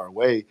not far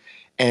away.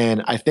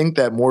 And I think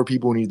that more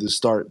people need to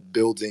start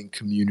building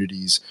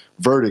communities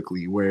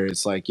vertically where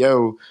it's like,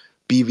 yo,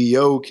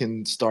 BVO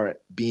can start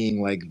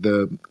being like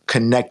the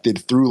connected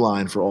through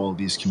line for all of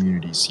these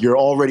communities. You're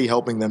already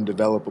helping them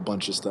develop a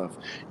bunch of stuff.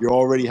 You're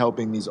already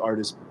helping these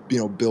artists,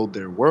 build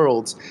their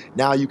worlds.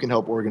 Now you can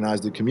help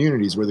organize the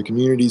communities where the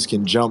communities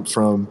can jump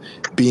from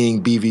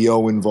being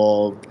BVO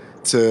involved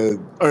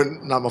to, or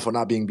not my fault,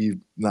 not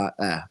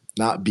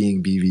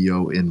being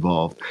BVO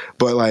involved,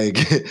 but like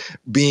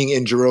being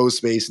in Jero's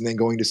space and then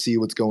going to see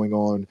what's going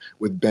on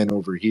with Ben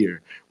over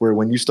here. Where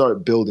when you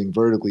start building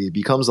vertically, it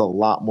becomes a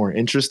lot more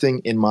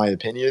interesting, in my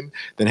opinion,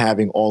 than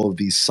having all of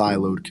these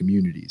siloed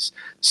communities.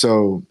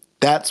 So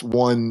that's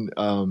one,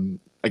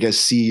 I guess,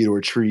 seed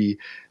or tree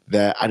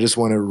that I just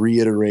want to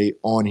reiterate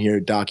on here,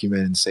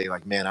 document, and say,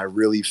 like, man, I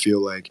really feel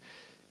like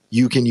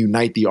you can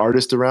unite the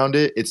artist around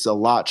it. It's a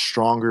lot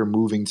stronger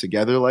moving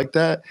together like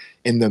that.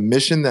 And the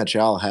mission that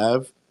y'all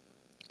have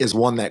is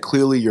one that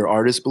clearly your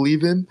artists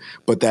believe in,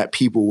 but that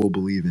people will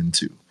believe in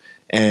too.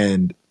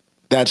 And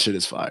that shit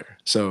is fire.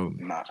 So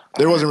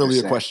there wasn't really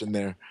a question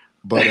there,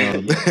 but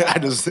yeah, I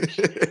just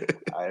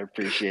I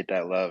appreciate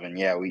that love. And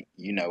yeah,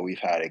 we've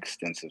had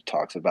extensive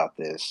talks about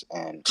this,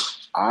 and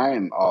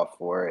I'm all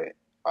for it.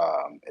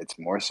 It's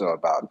more so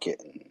about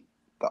getting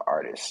the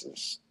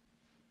artists'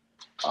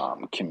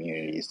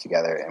 communities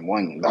together,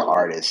 and the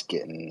artists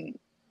getting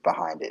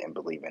behind it and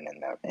believing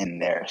in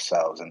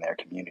themselves and their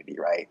community,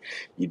 right?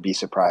 You'd be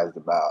surprised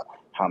about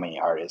how many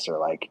artists are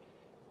like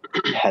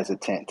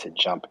hesitant to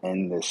jump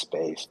in this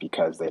space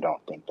because they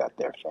don't think that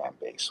their fan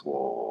base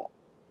will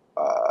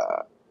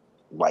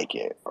like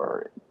it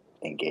or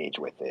engage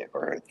with it,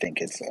 or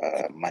think it's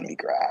a money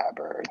grab,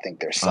 or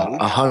think they're selling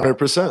out.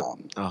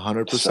 100%.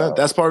 100%.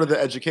 That's part of the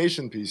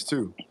education piece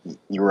too.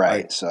 You're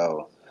right.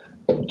 So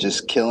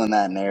just killing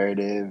that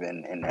narrative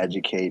and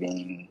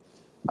educating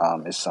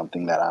is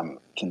something that I'm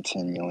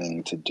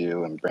continuing to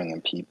do, and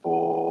bringing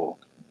people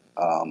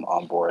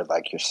on board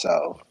like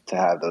yourself to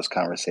have those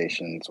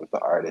conversations with the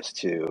artists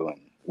too. And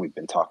we've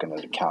been talking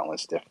to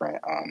countless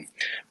different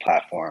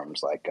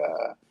platforms like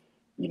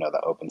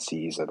the Open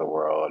Seas of the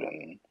world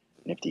and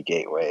Nifty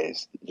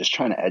Gateways, just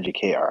trying to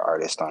educate our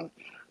artists on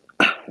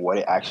what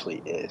it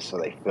actually is so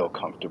they feel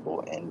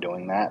comfortable in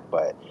doing that.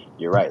 But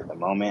you're right, the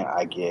moment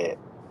I get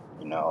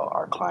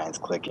our clients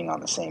clicking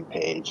on the same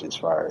page as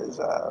far as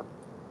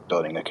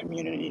building a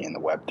community in the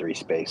Web3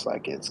 space,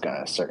 like, it's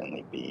gonna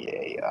certainly be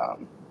a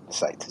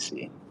sight to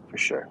see for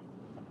sure.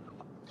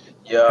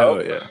 Yo,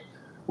 hell yeah.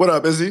 What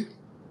up, iZZE?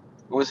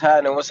 What's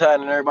happening?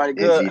 Everybody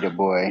good? iZZE the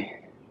boy,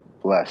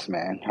 bless,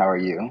 man. How are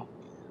you?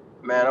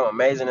 Man, I'm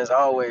amazing as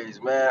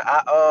always, man.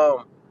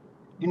 I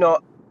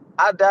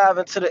dive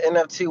into the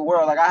NFT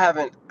world. Like, I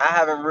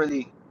haven't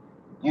really,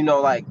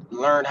 like,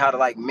 learned how to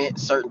like mint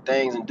certain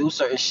things and do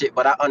certain shit,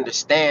 but I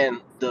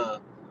understand the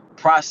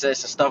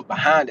process and stuff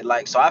behind it.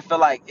 Like, so I feel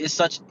like it's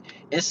such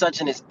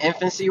in its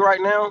infancy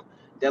right now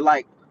that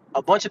like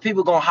a bunch of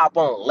people gonna hop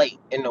on late,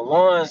 and the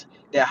ones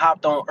that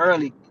hopped on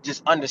early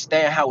just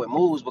understand how it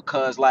moves,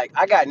 because like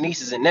I got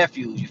nieces and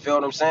nephews, you feel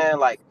what I'm saying?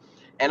 Like,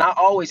 and I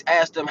always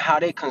ask them how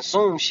they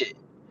consume shit.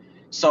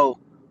 So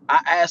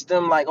I asked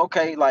them, like,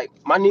 okay, like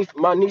my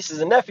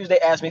nieces and nephews, they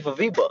ask me for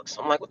V-Bucks.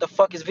 I'm like, what the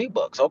fuck is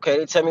V-Bucks? Okay,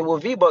 they tell me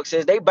what V-Bucks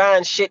is. They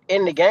buying shit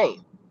in the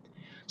game.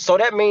 So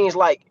that means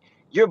like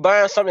you're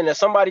buying something that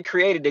somebody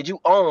created that you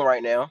own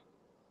right now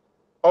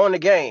on the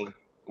game,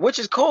 which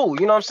is cool.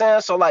 You know what I'm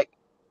saying? So like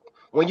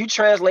when you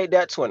translate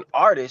that to an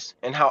artist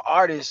and how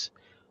artists,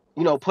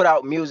 put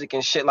out music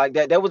and shit like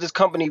that, there was this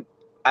company,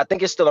 I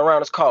think it's still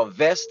around, it's called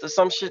Vest or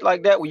some shit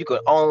like that, where you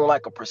could own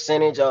like a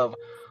percentage of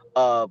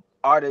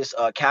artist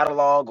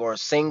catalog or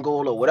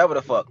single or whatever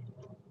the fuck.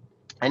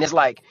 And it's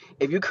like,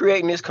 if you're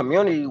creating this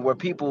community where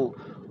people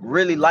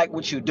really like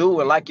what you do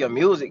and like your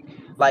music,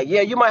 like,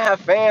 yeah, you might have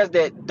fans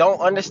that don't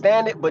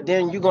understand it, but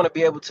then you're going to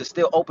be able to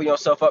still open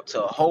yourself up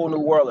to a whole new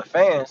world of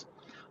fans.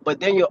 But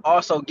then you're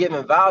also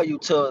giving value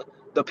to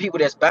the people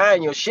that's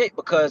buying your shit,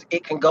 because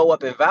it can go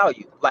up in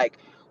value. Like,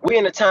 we're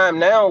in a time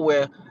now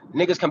where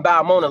niggas can buy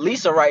a Mona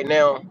Lisa right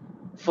now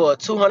for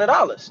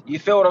 $200. You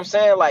feel what I'm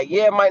saying? Like,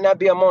 yeah, it might not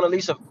be a Mona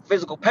Lisa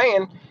physical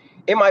painting.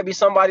 It might be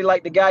somebody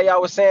like the guy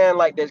y'all was saying,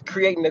 like, that's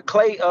creating the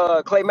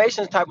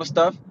Claymation type of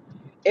stuff.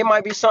 It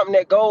might be something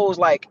that goes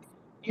like,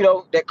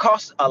 that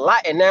costs a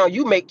lot, and now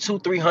you make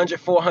 $200,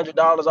 $300,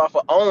 $400 off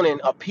of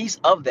owning a piece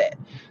of that.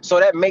 So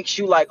that makes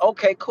you like,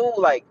 okay, cool.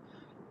 Like,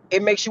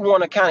 it makes you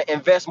want to kind of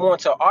invest more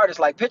into artists.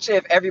 Like, picture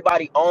if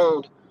everybody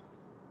owned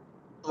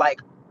like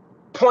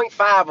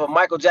 0.5 of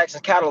Michael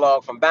Jackson's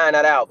catalog from buying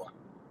that album.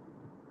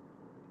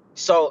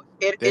 So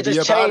it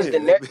just changed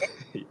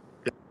the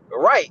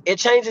Right. It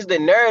changes the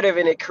narrative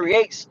and it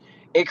creates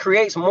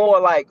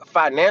more like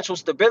financial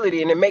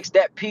stability, and it makes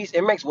that piece,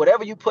 it makes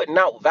whatever you putting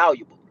out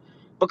valuable.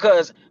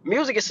 Because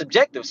music is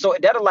subjective. So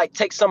that'll like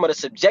take some of the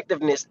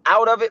subjectiveness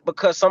out of it,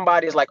 because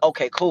somebody is like,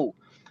 okay, cool.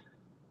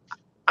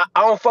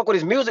 I don't fuck with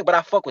his music, but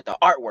I fuck with the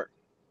artwork.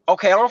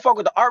 Okay, I don't fuck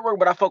with the artwork,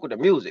 but I fuck with the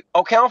music.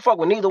 Okay, I don't fuck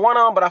with neither one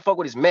of them, but I fuck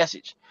with his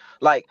message.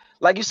 Like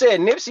you said,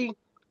 Nipsey,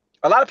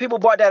 a lot of people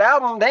bought that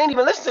album. They ain't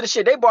even listen to the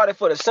shit. They bought it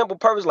for the simple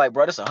purpose, like,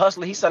 bro, this a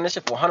hustler. He selling this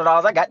shit for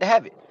 $100. I got to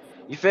have it.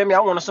 You feel me? I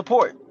want to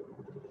support.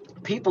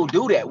 People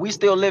do that. We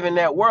still live in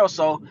that world.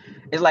 So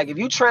it's like if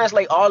you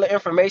translate all the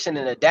information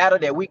and the data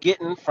that we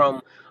getting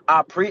from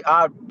our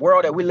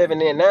world that we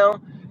living in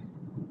now,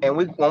 and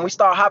when we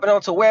start hopping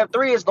onto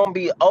Web3, it's gonna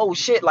be, oh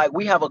shit, like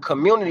we have a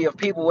community of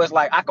people where it's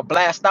like I could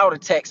blast out a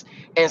text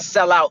and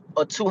sell out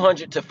a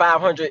 200 to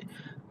 500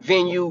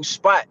 venue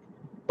spot,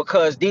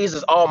 because these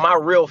is all my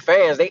real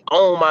fans. They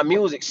own my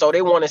music, so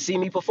they want to see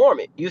me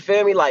perform it. You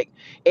feel me? Like,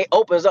 it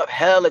opens up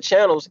hella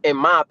channels, in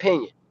my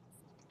opinion.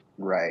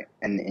 Right,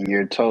 and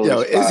you're totally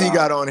Yo, spot iZZE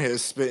got on. on here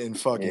spitting Yeah, it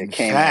fucking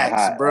came in facts, hot.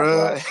 That's bro.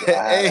 why I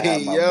had to Hey,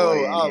 have my boy yo,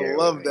 in I here with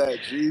love me. that,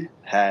 G.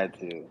 Had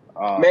to.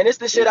 Man, it's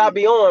the shit I Izzy,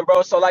 be on,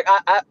 bro. So like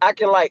I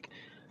can like,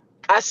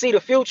 I see the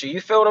future. You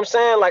feel what I'm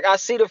saying? Like, I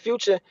see the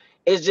future.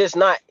 It's just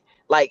not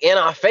like in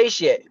our face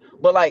yet.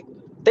 But like,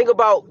 think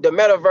about the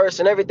metaverse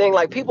and everything.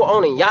 Like, people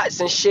owning yachts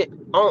and shit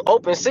on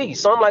open sea.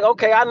 So I'm like,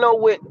 okay, I know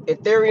what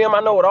Ethereum, I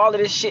know what all of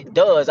this shit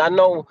does. I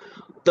know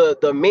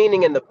the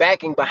meaning and the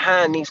backing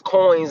behind these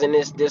coins and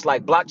this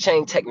like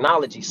blockchain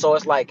technology. So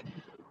it's like,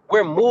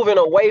 we're moving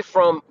away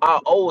from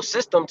our old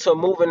system to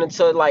moving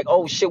into like,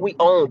 oh shit, we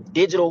own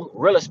digital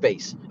real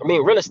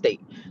estate.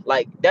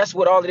 Like, that's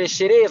what all of this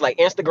shit is. Like,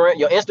 Instagram,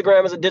 your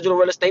Instagram is a digital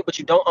real estate, but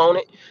you don't own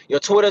it. Your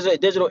Twitter's a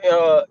digital,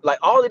 like,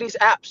 all of these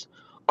apps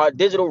are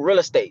digital real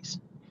estates.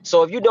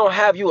 So if you don't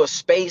have you a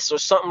space or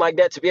something like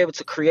that to be able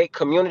to create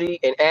community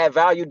and add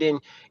value,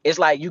 then it's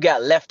like you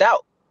got left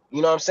out.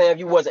 You know what I'm saying? If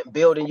you wasn't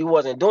building, you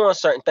wasn't doing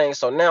certain things.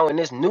 So now in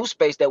this new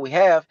space that we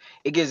have,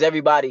 it gives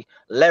everybody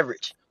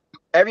leverage.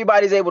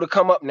 Everybody's able to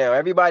come up now.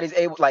 Everybody's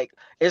able, like,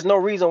 there's no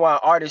reason why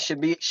artists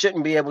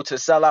shouldn't be able to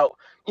sell out,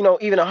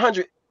 even a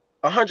hundred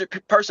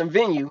person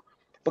venue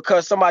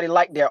because somebody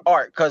liked their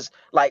art. Because,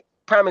 like,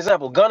 prime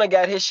example, Gunna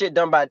got his shit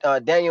done by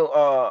Daniel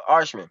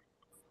Arshman,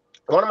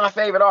 one of my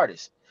favorite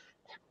artists.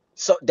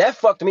 So that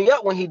fucked me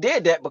up when he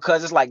did that,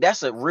 because it's like,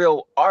 that's a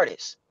real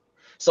artist.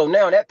 So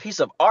now that piece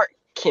of art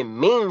can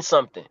mean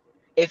something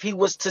if he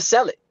was to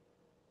sell it.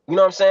 You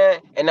know what I'm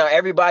saying? And now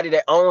everybody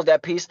that owns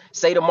that piece,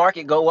 say the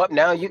market go up,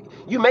 now you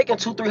making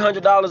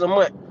 $200-300 a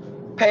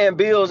month, paying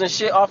bills and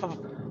shit off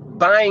of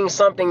buying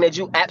something that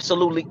you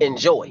absolutely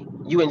enjoy.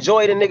 You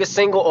enjoy the nigga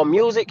single or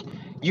music,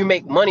 you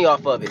make money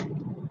off of it.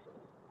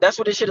 That's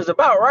what this shit is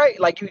about, right?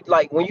 Like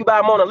when you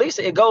buy Mona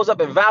Lisa, it goes up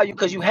in value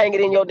because you hang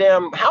it in your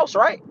damn house,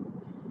 right?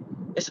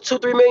 It's a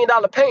 $2-3 million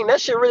painting.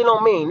 That shit really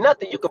don't mean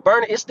nothing. You could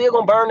burn it, it's still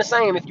gonna burn the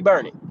same if you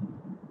burn it.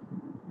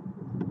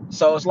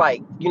 So it's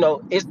like,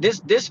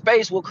 it's this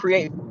space will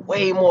create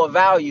way more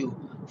value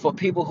for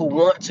people who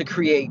want to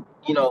create,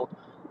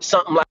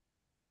 something like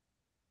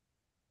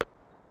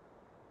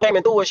came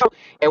and through a show,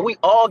 and we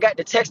all got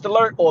the text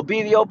alert or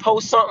BVO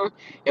post something,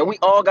 and we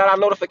all got our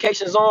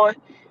notifications on,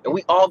 and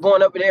we all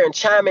going up there and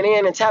chiming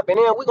in and tapping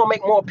in. We gonna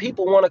make more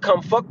people want to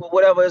come fuck with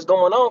whatever is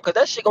going on, because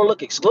that shit gonna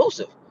look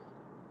exclusive.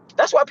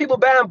 That's why people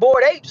buying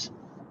Bored Apes.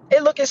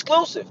 It look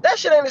exclusive. That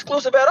shit ain't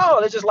exclusive at all.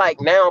 It's just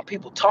like, now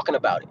people talking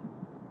about it.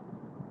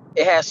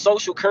 It has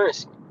social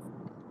currency.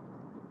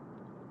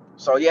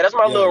 So yeah, that's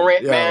my little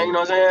rant, man. You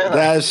know what I'm saying?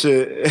 That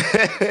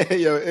shit.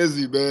 Yo,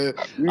 iZZE,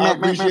 man. I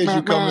appreciate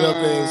you coming up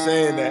here and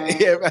saying that.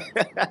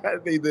 Yeah,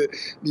 I need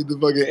the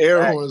fucking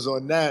air horns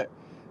on that.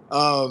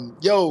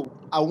 Yo,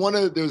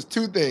 there's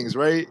two things,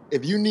 right?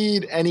 If you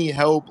need any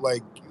help,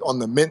 like on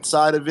the mint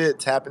side of it,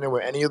 tapping in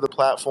with any of the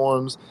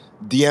platforms,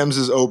 DMs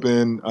is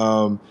open.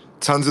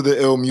 Tons of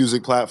the ill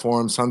music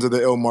platforms, tons of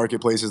the ill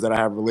marketplaces that I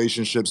have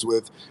relationships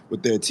with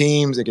their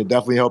teams. It can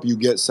definitely help you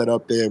get set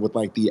up there with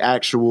like the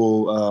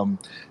actual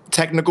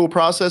technical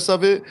process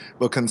of it,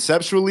 but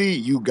conceptually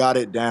you got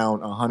it down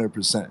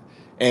 100%.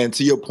 And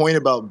to your point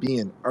about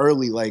being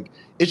early, like,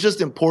 it's just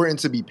important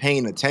to be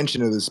paying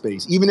attention to the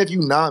space, even if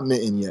you're not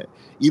minting yet,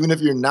 even if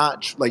you're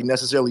not like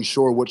necessarily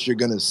sure what you're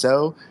gonna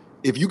sell.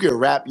 If you can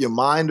wrap your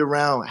mind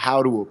around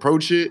how to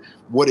approach it,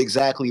 what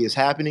exactly is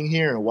happening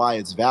here and why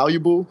it's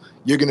valuable,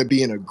 you're going to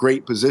be in a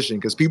great position,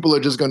 because people are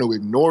just going to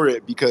ignore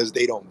it because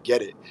they don't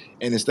get it.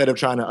 And instead of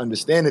trying to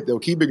understand it, they'll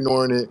keep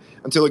ignoring it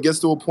until it gets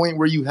to a point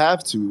where you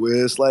have to,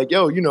 where it's like,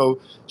 yo,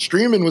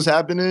 streaming was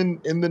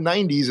happening in the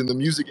 90s and the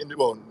music, in the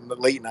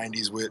late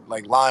 90s with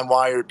like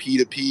LimeWire,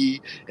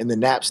 P2P, and the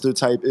Napster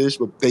type ish,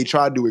 but they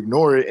tried to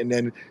ignore it. And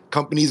then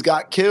companies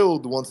got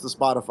killed once the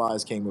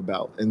Spotify's came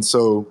about. And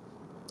so,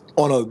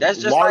 on a that's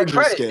just larger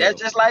like credit. scale.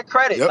 That's just like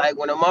credit. Yep. Like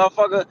when a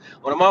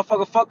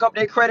motherfucker fuck up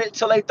their credit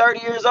till they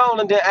 30 years old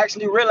and then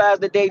actually realize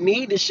that they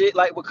need this shit,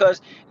 like,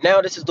 because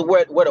now this is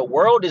where the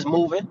world is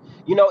moving.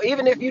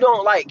 Even if you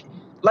don't like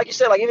you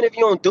said, like, even if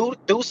you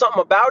don't do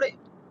something about it,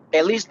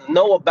 at least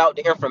know about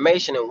the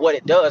information and what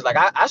it does. Like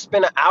I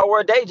spend an hour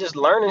a day just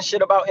learning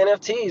shit about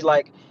NFTs.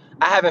 Like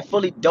I haven't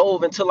fully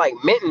dove into like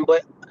minting,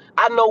 but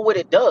I know what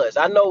it does.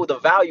 I know the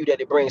value that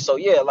it brings. So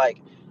yeah,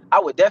 like I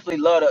would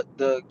definitely love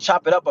to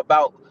chop it up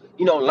about,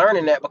 you know,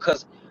 learning that,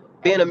 because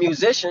being a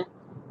musician,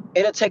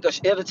 it'll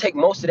take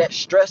most of that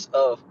stress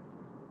of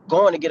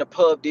going to get a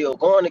pub deal,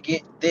 going to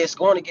get this,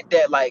 going to get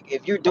that. Like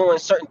if you're doing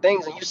certain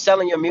things and you're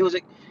selling your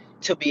music,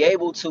 to be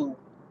able to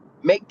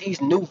make these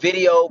bring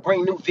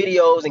new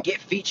videos and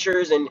get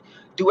features and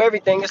do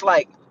everything. It's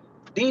like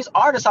these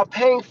artists are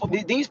paying for,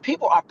 these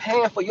people are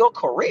paying for your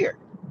career.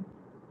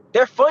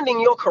 They're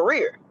funding your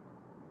career,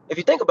 if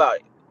you think about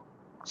it.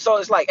 So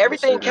it's like Yes,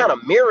 everything kind sir.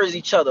 of mirrors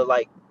each other.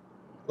 Like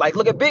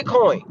look at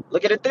Bitcoin,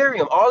 look at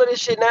Ethereum, all of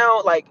this shit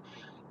now. Like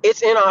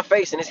it's in our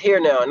face and it's here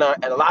now. And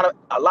a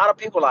lot of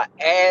people are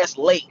ass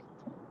late.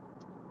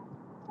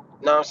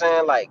 You know what I'm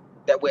saying? Like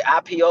that with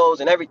IPOs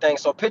and everything.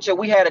 So picture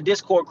we had a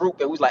Discord group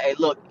and we was like, hey,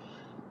 look,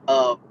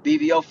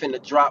 BVO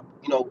finna drop,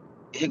 you know,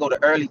 here go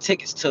the early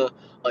tickets to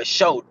a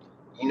show.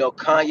 You know,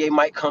 Kanye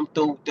might come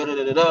through, da da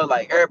da da da.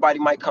 Like everybody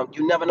might come.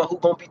 You never know who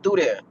gonna be through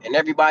there, and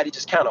everybody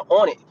just kind of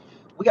on it.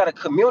 We got a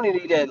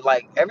community that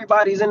like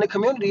everybody's in the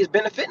community is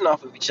benefiting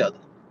off of each other.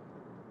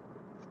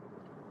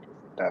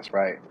 That's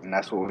right. And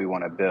that's what we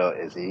want to build,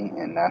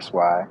 iZZE. And that's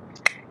why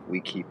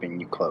we keeping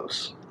you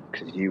close,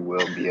 because you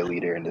will be a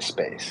leader in the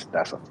space.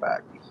 That's a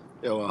fact.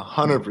 Yo,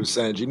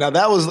 100%. G. Now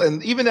that was,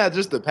 and even that,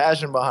 just the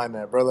passion behind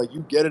that, bro. Like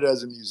you get it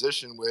as a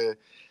musician, where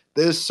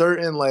there's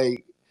certain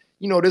like,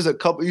 you know, there's a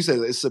couple. You said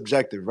it's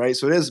subjective, right?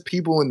 So there's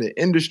people in the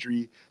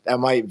industry that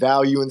might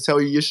value and tell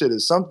you your shit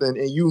is something,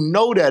 and you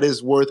know that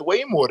it's worth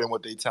way more than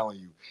what they telling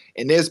you.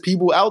 And there's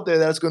people out there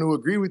that's going to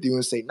agree with you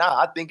and say,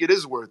 nah, I think it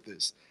is worth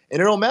this. And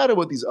it don't matter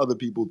what these other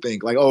people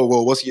think. Like, oh,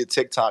 well, what's your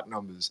TikTok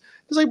numbers?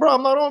 It's like, bro,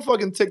 I'm not on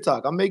fucking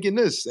TikTok. I'm making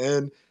this,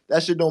 and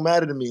that shit don't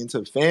matter to me. And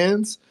to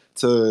fans,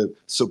 to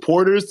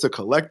supporters, to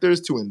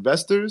collectors, to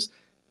investors,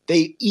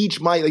 they each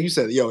might, like you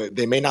said, yo,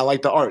 they may not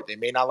like the art, they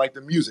may not like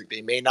the music,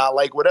 they may not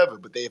like whatever,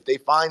 but if they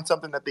find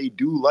something that they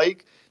do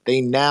like,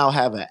 they now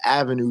have an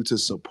avenue to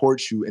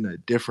support you in a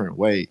different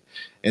way.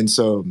 And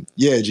so,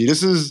 yeah, G,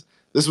 this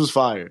was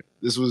fire.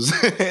 This was,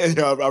 you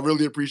know, I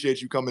really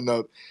appreciate you coming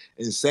up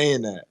and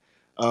saying that.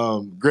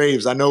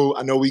 Graves, I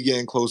know we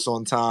getting close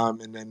on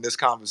time, and then this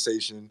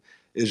conversation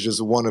is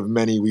just one of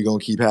many we gonna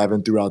keep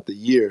having throughout the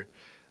year.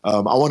 I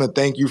want to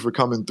thank you for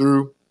coming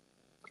through.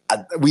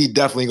 We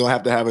definitely gonna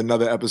have to have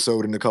another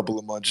episode in a couple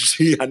of months.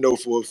 I know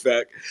for a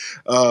fact,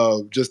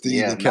 just to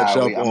even catch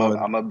up on.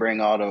 I'm gonna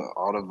bring all the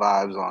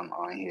vibes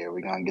on here.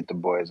 We're gonna get the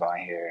boys on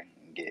here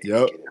and get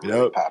it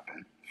really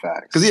popping.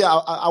 Facts. Because yeah,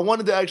 I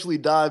wanted to actually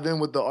dive in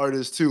with the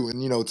artists too,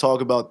 and you know, talk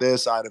about their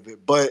side of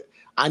it. But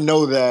I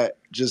know that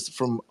just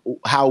from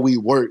how we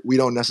work, we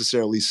don't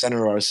necessarily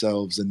center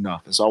ourselves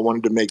enough, and so I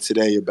wanted to make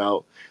today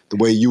about the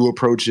way you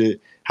approach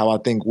it, how I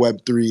think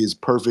Web3 is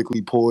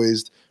perfectly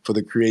poised for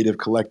the creative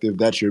collective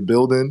that you're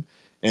building,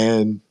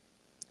 and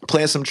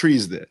plant some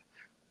trees there.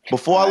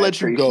 Before I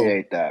let you go, I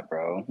appreciate that,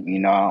 bro. You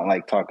know, I don't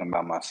like talking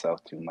about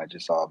myself too much.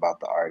 It's all about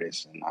the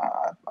artist, and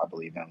I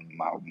believe in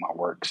my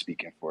work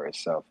speaking for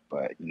itself.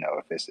 But you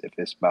know, if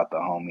it's about the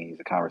homies,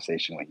 a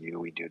conversation with you,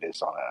 we do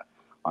this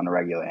on a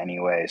regular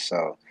anyway.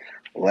 So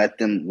let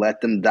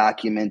them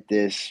document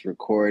this,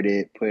 record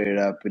it, put it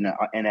up in the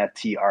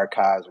NFT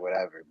archives,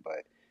 whatever.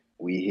 But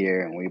we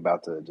here and we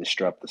about to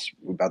disrupt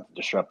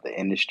the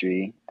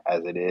industry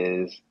as it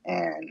is,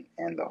 and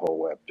the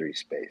whole Web3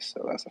 space.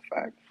 So that's a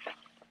fact.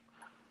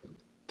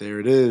 There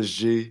it is,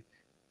 G.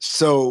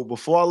 So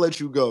before I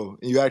let you go,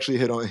 and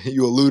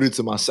you alluded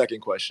to my second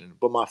question,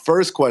 but my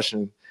first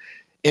question,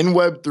 in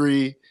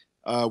Web3,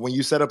 when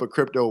you set up a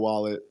crypto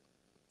wallet,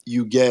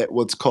 you get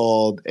what's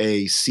called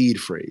a seed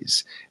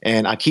phrase.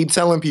 And I keep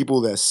telling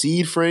people that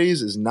seed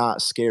phrase is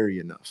not scary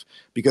enough,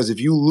 because if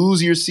you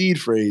lose your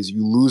seed phrase,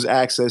 you lose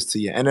access to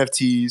your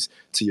NFTs,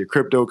 to your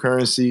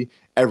cryptocurrency,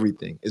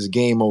 everything is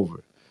game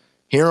over.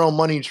 Here on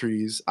Money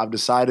Trees, I've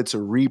decided to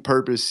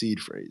repurpose seed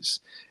phrase.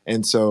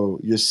 And so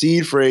your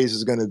seed phrase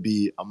is going to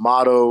be a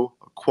motto,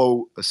 a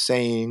quote, a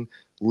saying,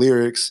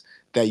 lyrics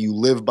that you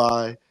live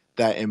by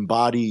that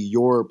embody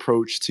your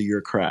approach to your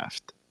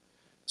craft.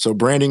 So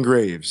Brandon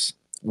Graves,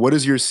 what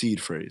is your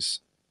seed phrase?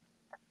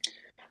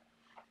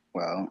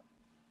 Well,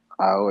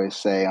 I always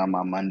say on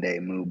my Monday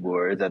mood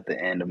boards, at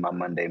the end of my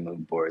Monday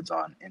mood boards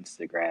on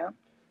Instagram,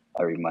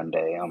 every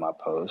Monday on my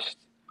post,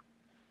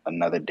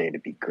 another day to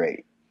be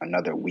great,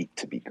 another week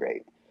to be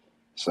great.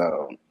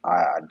 So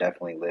I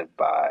definitely live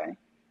by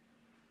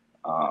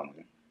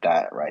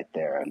that right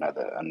there.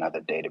 Another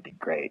day to be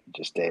great,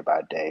 just day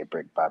by day,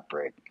 brick by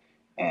brick,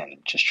 and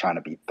just trying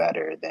to be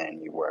better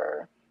than you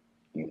were,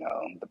 you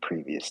know, the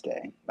previous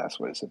day. That's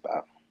what it's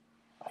about.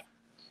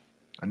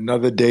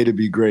 Another day to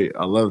be great.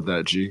 I love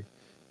that, G.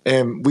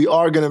 And we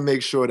are going to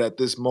make sure that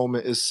this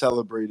moment is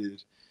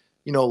celebrated,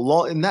 you know,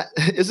 long. And that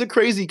it's a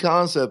crazy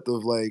concept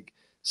of like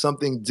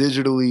something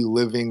digitally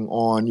living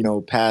on, you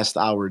know, past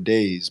our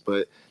days.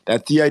 But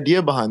that's the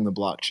idea behind the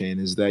blockchain,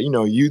 is that, you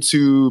know,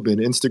 YouTube and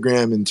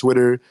Instagram and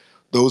Twitter,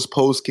 those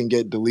posts can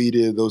get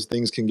deleted, those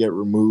things can get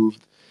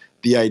removed.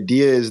 The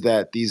idea is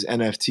that these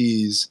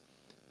NFTs,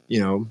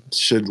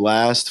 should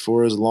last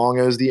for as long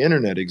as the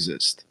internet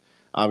exists.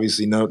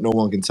 Obviously, no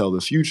one can tell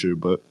the future,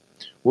 but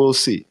we'll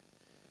see.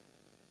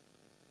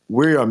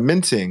 We are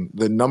minting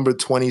the number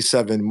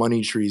 27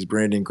 Money Trees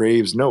Brandon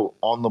Graves note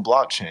on the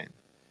blockchain.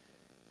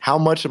 How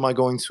much am I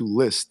going to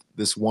list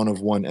this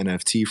one-of-one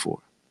NFT for?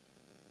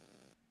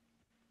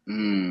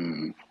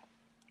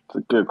 It's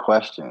a good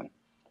question.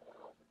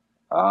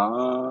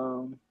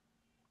 Well,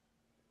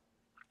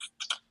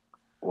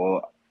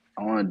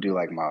 I want to do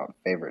like my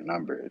favorite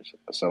numbers.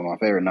 So my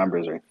favorite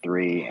numbers are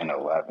 3 and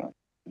 11.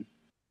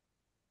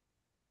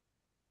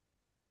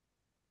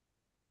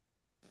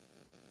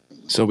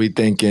 So we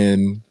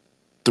thinking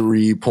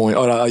 3 point.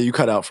 Oh, no, you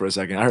cut out for a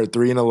second. I heard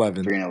 3 and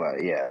 11. 3 and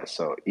 11, yeah.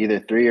 So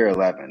either 3 or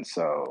 11.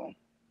 So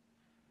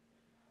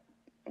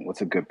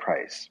what's a good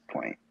price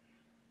point?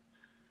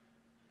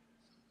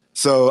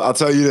 So I'll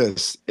tell you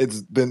this: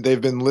 they've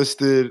been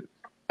listed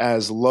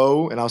as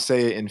low, and I'll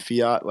say it in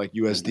fiat, like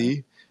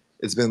USD.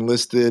 It's been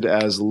listed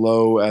as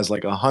low as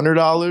like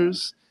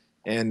 $100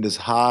 and as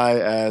high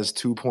as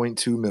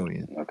 2.2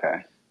 million.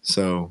 Okay.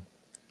 So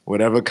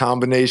whatever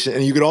combination,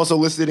 and you could also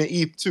list it in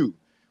ETH too.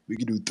 We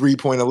could do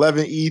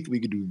 3.11 ETH. We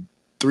could do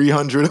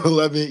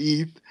 311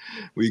 ETH.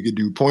 We could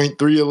do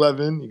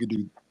 0.311. You could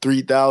do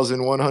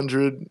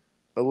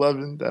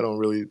 3,111. That don't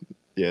really.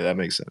 Yeah, that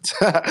makes sense.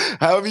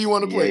 However you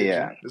want to play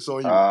it, it's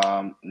on you.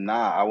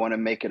 I want to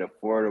make it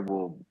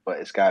affordable, but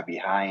it's gotta be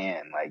high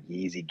end, like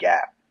Yeezy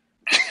Gap.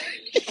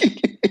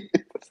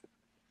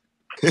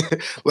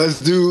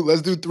 Let's do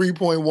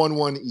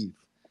 3.11 ETH.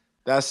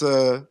 That's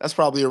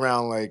probably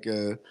around like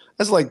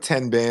that's like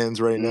 10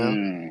 bands right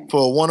now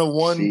for a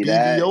one-on-one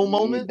BVO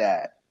moment. Need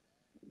that.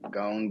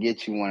 Go and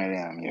get you one of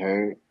them. You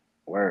heard?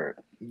 Word.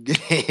 You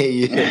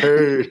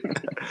heard.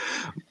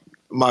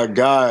 My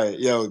guy,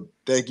 yo,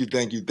 thank you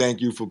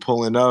for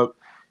pulling up.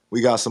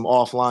 We got some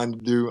offline to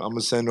do. I'm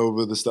gonna send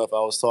over the stuff I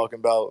was talking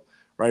about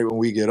right when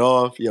we get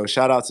off. Yo,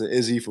 shout out to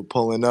iZZE for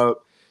pulling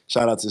up.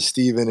 Shout out to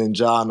Steven and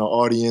John in the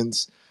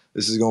audience.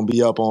 This is gonna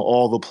be up on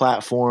all the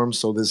platforms,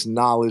 so this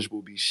knowledge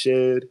will be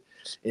shared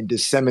and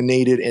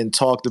disseminated and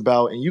talked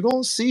about. And you're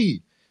gonna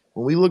see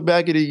when we look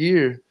back at a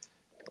year,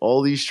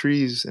 all these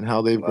trees and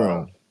how they've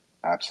grown.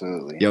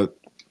 Absolutely. Yo,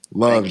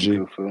 love, Thank G.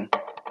 you, Khufu.